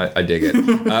 I dig it.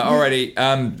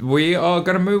 Alrighty, we are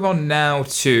going to move on now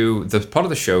to the part of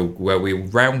the show where we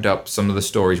round up some of the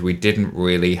stories we didn't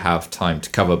really have time to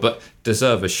cover, but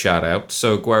deserve a shout out.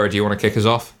 So, Guerra, do you want to kick us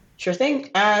off? Sure thing.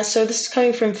 So this is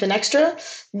coming from Finextra.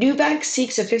 Nubank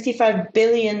seeks a $55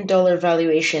 billion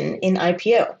valuation in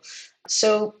IPO.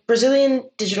 So Brazilian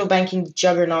digital banking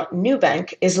juggernaut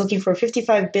Nubank is looking for a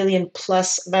 $55 billion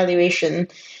plus valuation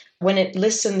when it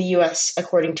lists in the US,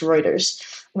 according to Reuters.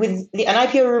 With an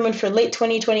IPO rumored for late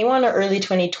 2021 or early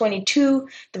 2022,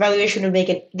 the valuation would make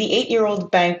the 8-year-old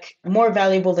bank more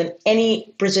valuable than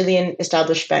any Brazilian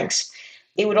established banks.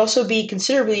 It would also be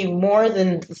considerably more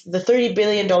than the $30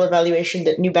 billion valuation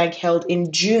that Nubank held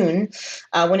in June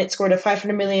when it scored a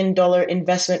 $500 million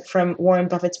investment from Warren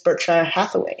Buffett's Berkshire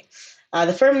Hathaway.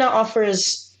 The firm now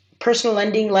offers personal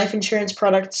lending, life insurance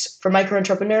products for micro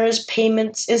entrepreneurs,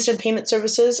 payments, instant payment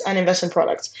services, and investment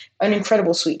products. An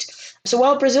incredible suite. So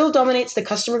while Brazil dominates the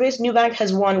customer base, Nubank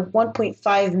has won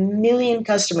 1.5 million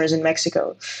customers in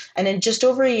Mexico. And in just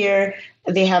over a year,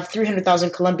 they have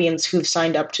 300,000 Colombians who've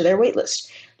signed up to their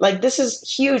waitlist. Like, this is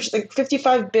huge. Like,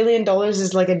 $55 billion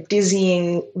is like a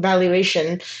dizzying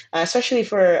valuation, especially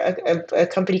for a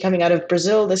company coming out of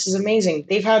Brazil. This is amazing.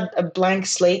 They've had a blank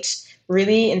slate,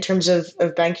 really, in terms of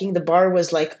banking. The bar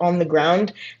was like on the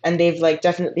ground, and they've like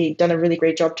definitely done a really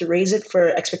great job to raise it for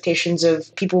expectations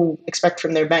of people expect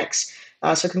from their banks.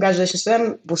 So congratulations to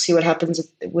them. We'll see what happens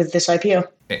with this IPO.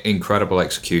 Incredible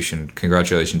execution.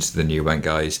 Congratulations to the Nubank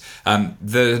guys.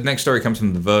 The next story comes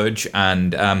from The Verge,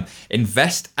 and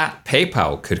Invest at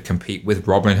PayPal could compete with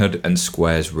Robinhood and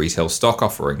Square's retail stock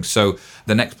offerings. So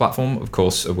the next platform, of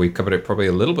course, we've covered it probably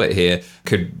a little bit here,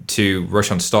 to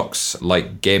rush on stocks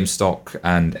like GameStop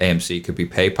and AMC could be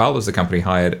PayPal, as the company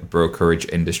hired a brokerage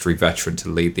industry veteran to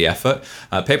lead the effort.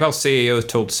 PayPal's CEO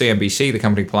told CNBC the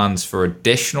company plans for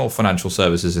additional financial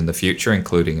services in the future,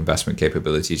 including investment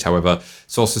capabilities. However,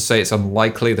 sources say it's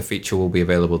unlikely the feature will be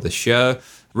available this year.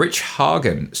 Rich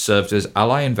Hagen served as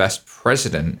Ally Invest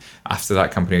president after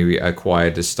that company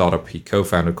acquired a startup he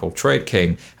co-founded called Trade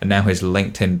King, and now his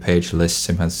LinkedIn page lists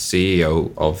him as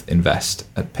CEO of Invest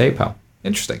at PayPal.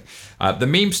 Interesting. The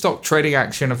meme stock trading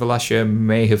action of the last year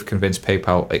may have convinced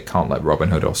PayPal it can't let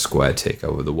Robinhood or Square take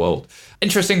over the world.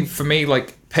 Interesting for me,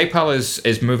 like PayPal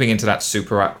is moving into that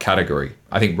super app category.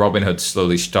 I think Robinhood's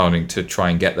slowly starting to try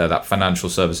and get there, that financial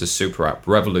services super app.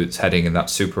 Revolut's heading in that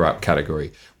super app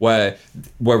category, where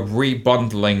we're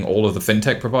rebundling all of the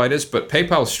fintech providers. But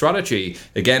PayPal's strategy,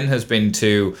 again, has been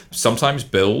to sometimes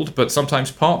build, but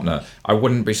sometimes partner. I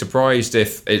wouldn't be surprised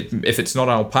if it's not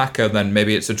Alpaca, then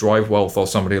maybe it's a DriveWealth or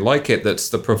somebody like it that's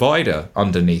the provider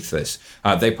underneath this.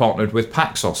 They partnered with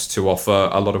Paxos to offer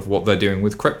a lot of what they're doing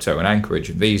with crypto and Anchorage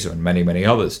and Visa and many, many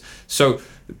others. So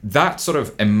that sort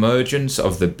of emergence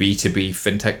of the B2B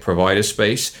fintech provider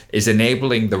space is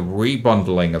enabling the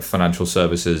rebundling of financial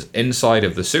services inside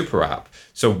of the super app.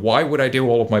 So why would I do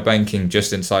all of my banking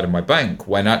just inside of my bank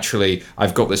when actually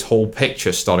I've got this whole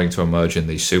picture starting to emerge in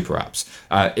these super apps?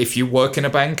 If you work in a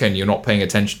bank and you're not paying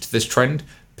attention to this trend,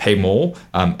 pay more.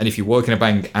 And if you work in a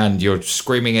bank and you're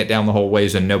screaming it down the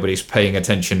hallways and nobody's paying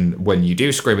attention when you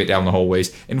do scream it down the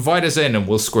hallways, invite us in and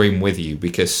we'll scream with you,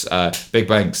 because big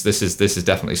banks, this is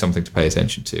definitely something to pay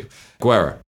attention to.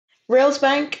 Guerra.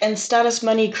 Railsbank and Status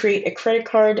Money create a credit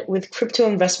card with crypto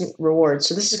investment rewards.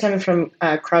 So this is coming from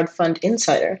Crowdfund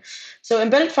Insider. So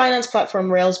embedded finance platform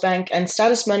Railsbank and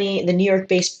Status Money, the New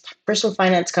York-based personal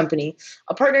finance company,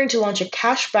 are partnering to launch a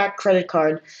cashback credit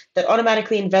card that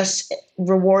automatically invests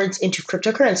rewards into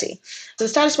cryptocurrency. So the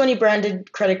Status Money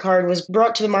branded credit card was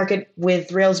brought to the market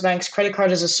with Railsbank's credit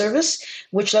card as a service,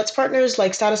 which lets partners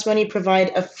like Status Money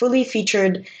provide a fully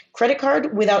featured credit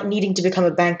card without needing to become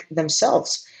a bank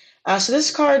themselves. So this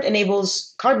card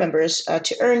enables card members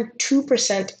to earn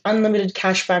 2% unlimited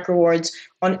cashback rewards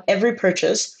on every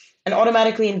purchase and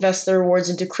automatically invest the rewards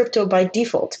into crypto by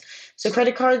default. So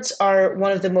credit cards are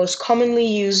one of the most commonly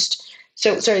used.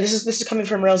 So sorry, this is coming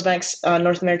from Railsbank's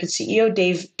North American CEO,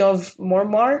 Dov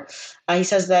Mormar. He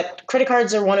says that credit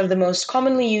cards are one of the most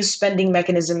commonly used spending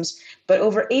mechanisms, but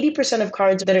over 80% of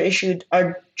cards that are issued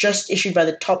are just issued by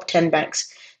the top 10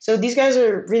 banks. So these guys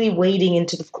are really wading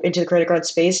into the credit card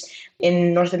space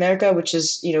in North America, which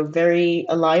is very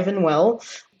alive and well,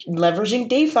 leveraging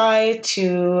DeFi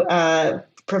to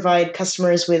provide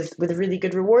customers with really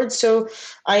good rewards. So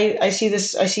I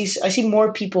see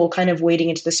more people kind of wading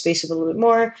into the space a little bit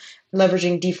more,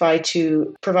 leveraging DeFi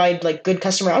to provide like good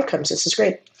customer outcomes. This is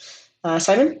great.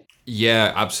 Simon?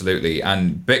 Yeah, absolutely.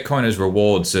 And Bitcoin as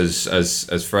rewards,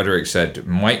 as Frederick said,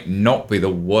 might not be the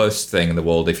worst thing in the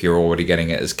world if you're already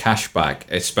getting it as cash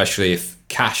back, especially if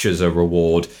cash as a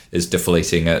reward is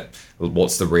deflating at,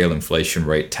 what's the real inflation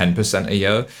rate, 10% a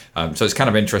year. So it's kind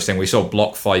of interesting. We saw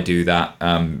BlockFi do that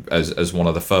as one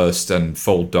of the first, and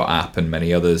Fold.app and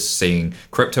many others, seeing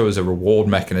crypto as a reward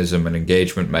mechanism and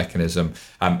engagement mechanism.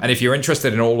 And if you're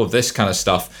interested in all of this kind of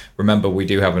stuff, remember we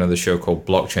do have another show called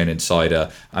Blockchain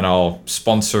Insider, and our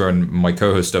sponsor and my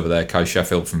co-host over there, Kai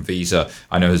Sheffield from Visa,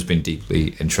 I know has been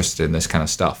deeply interested in this kind of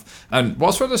stuff. And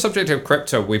whilst we're on the subject of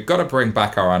crypto, we've got to bring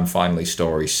back our And Finally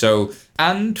story. So,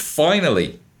 and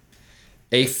finally,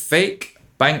 a fake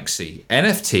Banksy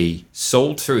NFT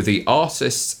sold through the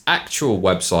artist's actual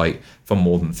website for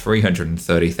more than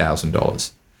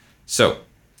 $330,000. So,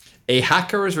 a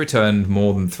hacker has returned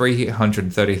more than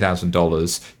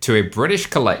 $330,000 to a British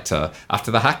collector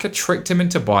after the hacker tricked him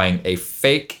into buying a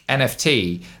fake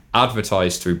NFT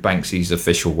advertised through Banksy's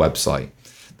official website.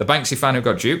 The Banksy fan who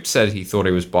got duped said he thought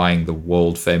he was buying the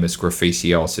world-famous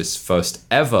graffiti artist's first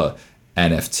ever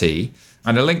NFT,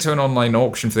 and a link to an online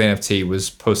auction for the NFT was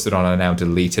posted on a now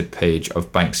deleted page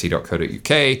of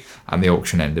banksy.co.uk, and the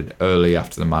auction ended early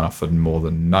after the man offered more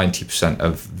than 90%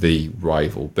 of the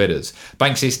rival bidders.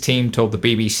 Banksy's team told the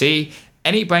BBC,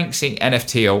 any Banksy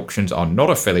NFT auctions are not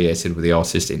affiliated with the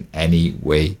artist in any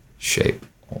way, shape,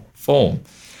 or form.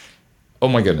 Oh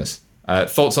my goodness.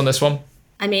 Thoughts on this one?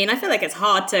 I mean, I feel like it's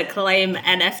hard to claim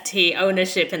NFT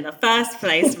ownership in the first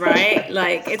place, right?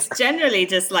 Like, it's generally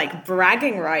just like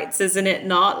bragging rights, isn't it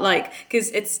not? Like, because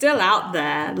it's still out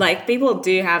there. Like, people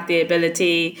do have the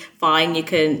ability, fine, you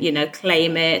can,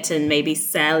 claim it and maybe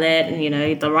sell it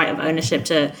and, the right of ownership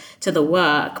to the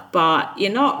work, but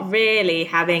you're not really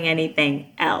having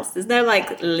anything else. There's no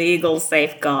like legal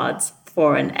safeguards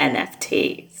for an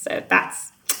NFT. So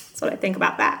that's what I think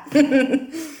about that.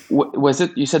 Was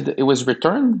it, you said it was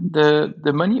returned, the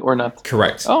money, or not?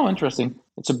 Correct. Oh, interesting.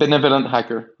 It's a benevolent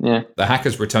hacker. Yeah. The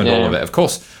hackers returned all of it, of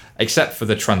course, except for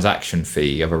the transaction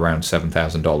fee of around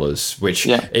 $7,000, which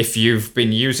if you've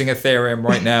been using Ethereum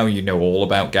right now, you know all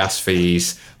about gas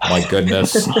fees. My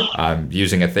goodness.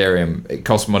 Using Ethereum, it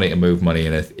costs money to move money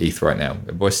in ETH right now.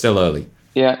 We're still early.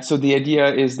 Yeah. So the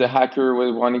idea is the hacker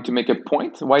was wanting to make a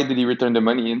point. Why did he return the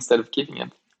money instead of keeping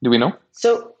it? Do we know?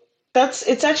 So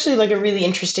it's actually like a really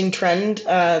interesting trend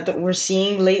that we're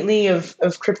seeing lately of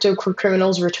crypto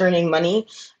criminals returning money.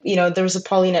 There was a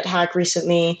Polynet hack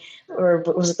recently, or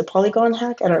was it the Polygon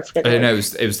hack? I don't forget. No,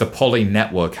 it was the Poly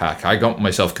network hack. I got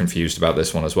myself confused about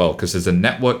this one as well, because there's a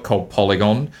network called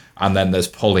Polygon and then there's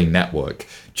Poly network.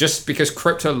 Just because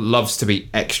crypto loves to be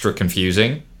extra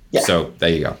confusing. Yeah. So there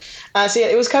you go.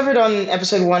 It was covered on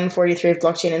episode 143 of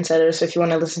Blockchain Insider. So if you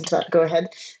want to listen to that, go ahead.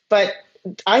 But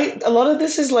a lot of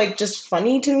this is like just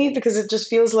funny to me because it just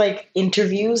feels like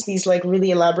interviews, these like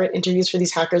really elaborate interviews for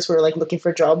these hackers who are like looking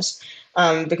for jobs.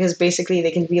 Because basically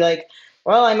they can be like,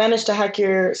 well, I managed to hack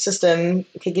your system.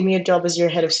 Okay, give me a job as your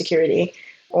head of security.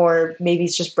 Or maybe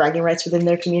it's just bragging rights within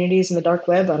their communities in the dark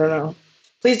web. I don't know.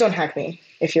 Please don't hack me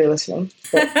if you're listening.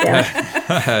 But, yeah.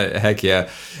 Heck yeah.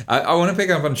 I want to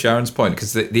pick up on Sharon's point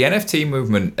because the NFT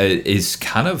movement is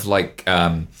kind of like...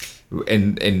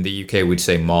 in the UK, we'd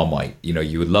say Marmite.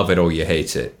 You would love it or you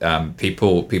hate it.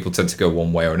 People tend to go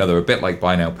one way or another, a bit like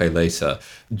buy now, pay later.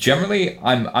 Generally,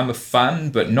 I'm a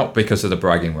fan, but not because of the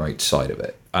bragging rights side of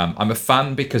it. I'm a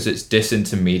fan because it's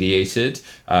disintermediated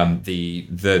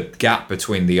the gap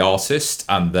between the artist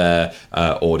and their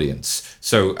audience.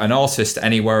 So an artist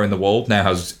anywhere in the world now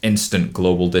has instant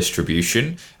global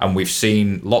distribution, and we've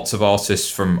seen lots of artists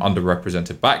from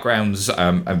underrepresented backgrounds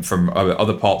and from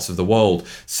other parts of the world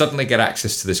suddenly get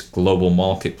access to this global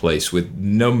marketplace with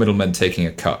no middlemen taking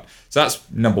a cut. So that's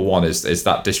number one, is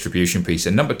that distribution piece.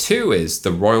 And number two is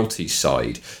the royalty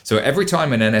side. So every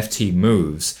time an NFT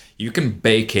moves, you can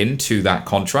bake into that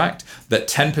contract that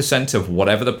 10% of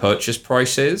whatever the purchase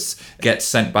price is gets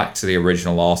sent back to the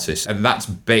original artist. And that's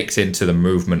baked into the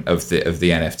movement of the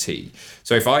NFT.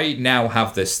 So if I now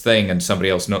have this thing and somebody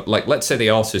else, let's say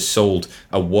the artist sold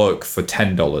a work for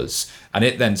 $10 and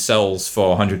it then sells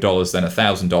for $100, then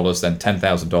 $1,000, then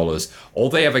 $10,000. All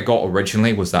they ever got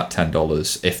originally was that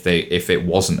 $10 if it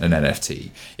wasn't an NFT.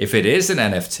 If it is an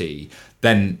NFT,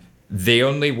 then the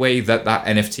only way that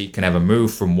NFT can ever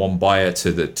move from one buyer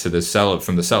to the seller,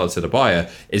 from the seller to the buyer,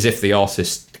 is if the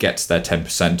artist gets their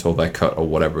 10% or their cut or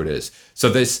whatever it is. So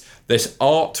this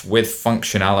art with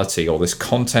functionality, or this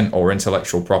content or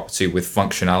intellectual property with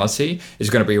functionality, is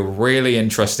going to be really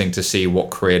interesting to see what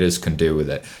creators can do with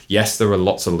it. Yes, there are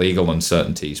lots of legal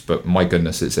uncertainties, but my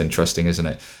goodness, it's interesting, isn't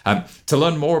it? To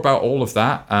learn more about all of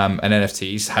that and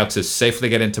NFTs, how to safely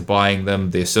get into buying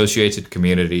them, the associated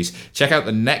communities, check out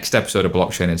the next episode of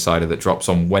Blockchain Insider that drops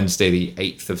on Wednesday, the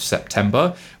 8th of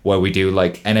September, where we do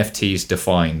like NFTs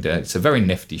defined. It's a very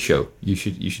nifty show. You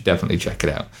should definitely check it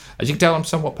out. As you can tell, I'm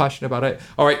somewhat passionate about it.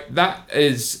 All right, that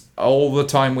is all the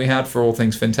time we had for all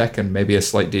things fintech and maybe a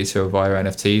slight detour via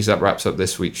NFTs. That wraps up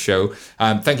this week's show.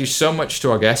 Thank you so much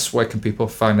to our guests. Where can people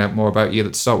find out more about you?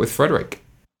 Let's start with Frederick.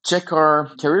 Check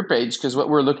our career page, because what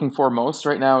we're looking for most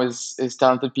right now is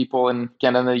talented people in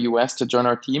Canada and the US to join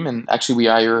our team. And actually, we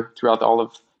hire throughout all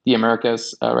of the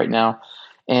Americas right now.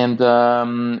 And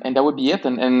that would be it.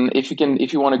 And if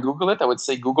you want to Google it, I would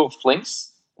say Google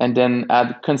Flinks and then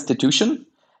add Constitution.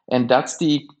 And that's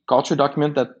the culture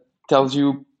document that tells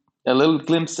you a little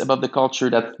glimpse about the culture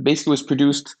that basically was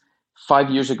produced 5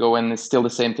 years ago and is still the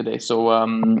same today. So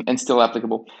and still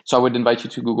applicable. So I would invite you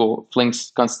to Google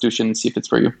Flinks Constitution and see if it's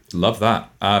for you. Love that.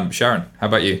 Sharon, how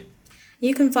about you?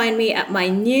 You can find me at my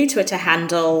new Twitter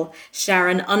handle,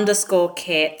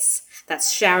 Sharon_kits.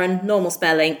 That's Sharon, normal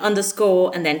spelling,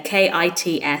 _ and then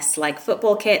KITS, like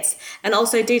football kits. And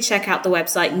also do check out the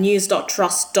website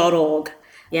news.trust.org.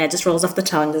 Yeah, it just rolls off the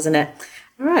tongue, doesn't it?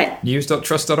 All right.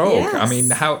 News.trust.org. Yes. I mean,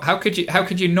 how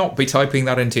could you not be typing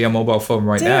that into your mobile phone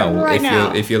right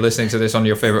now if you're listening to this on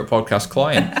your favorite podcast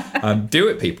client? Do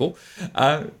it, people.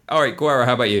 All right, Guerra,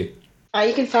 how about you?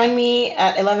 You can find me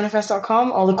at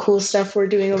 11fs.com, all the cool stuff we're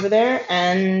doing over there.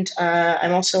 And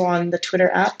I'm also on the Twitter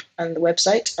app and the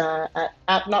website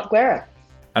at @NotGuerra.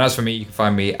 And as for me, you can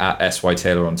find me at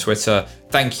SYTaylor on Twitter.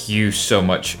 Thank you so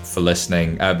much for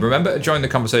listening. Remember to join the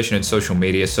conversation in social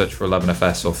media, search for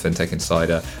 11FS or FinTech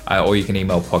Insider, or you can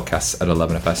email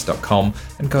podcasts@11fs.com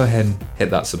and go ahead and hit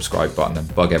that subscribe button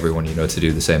and bug everyone you know to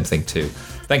do the same thing too.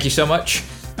 Thank you so much,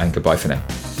 and goodbye for now.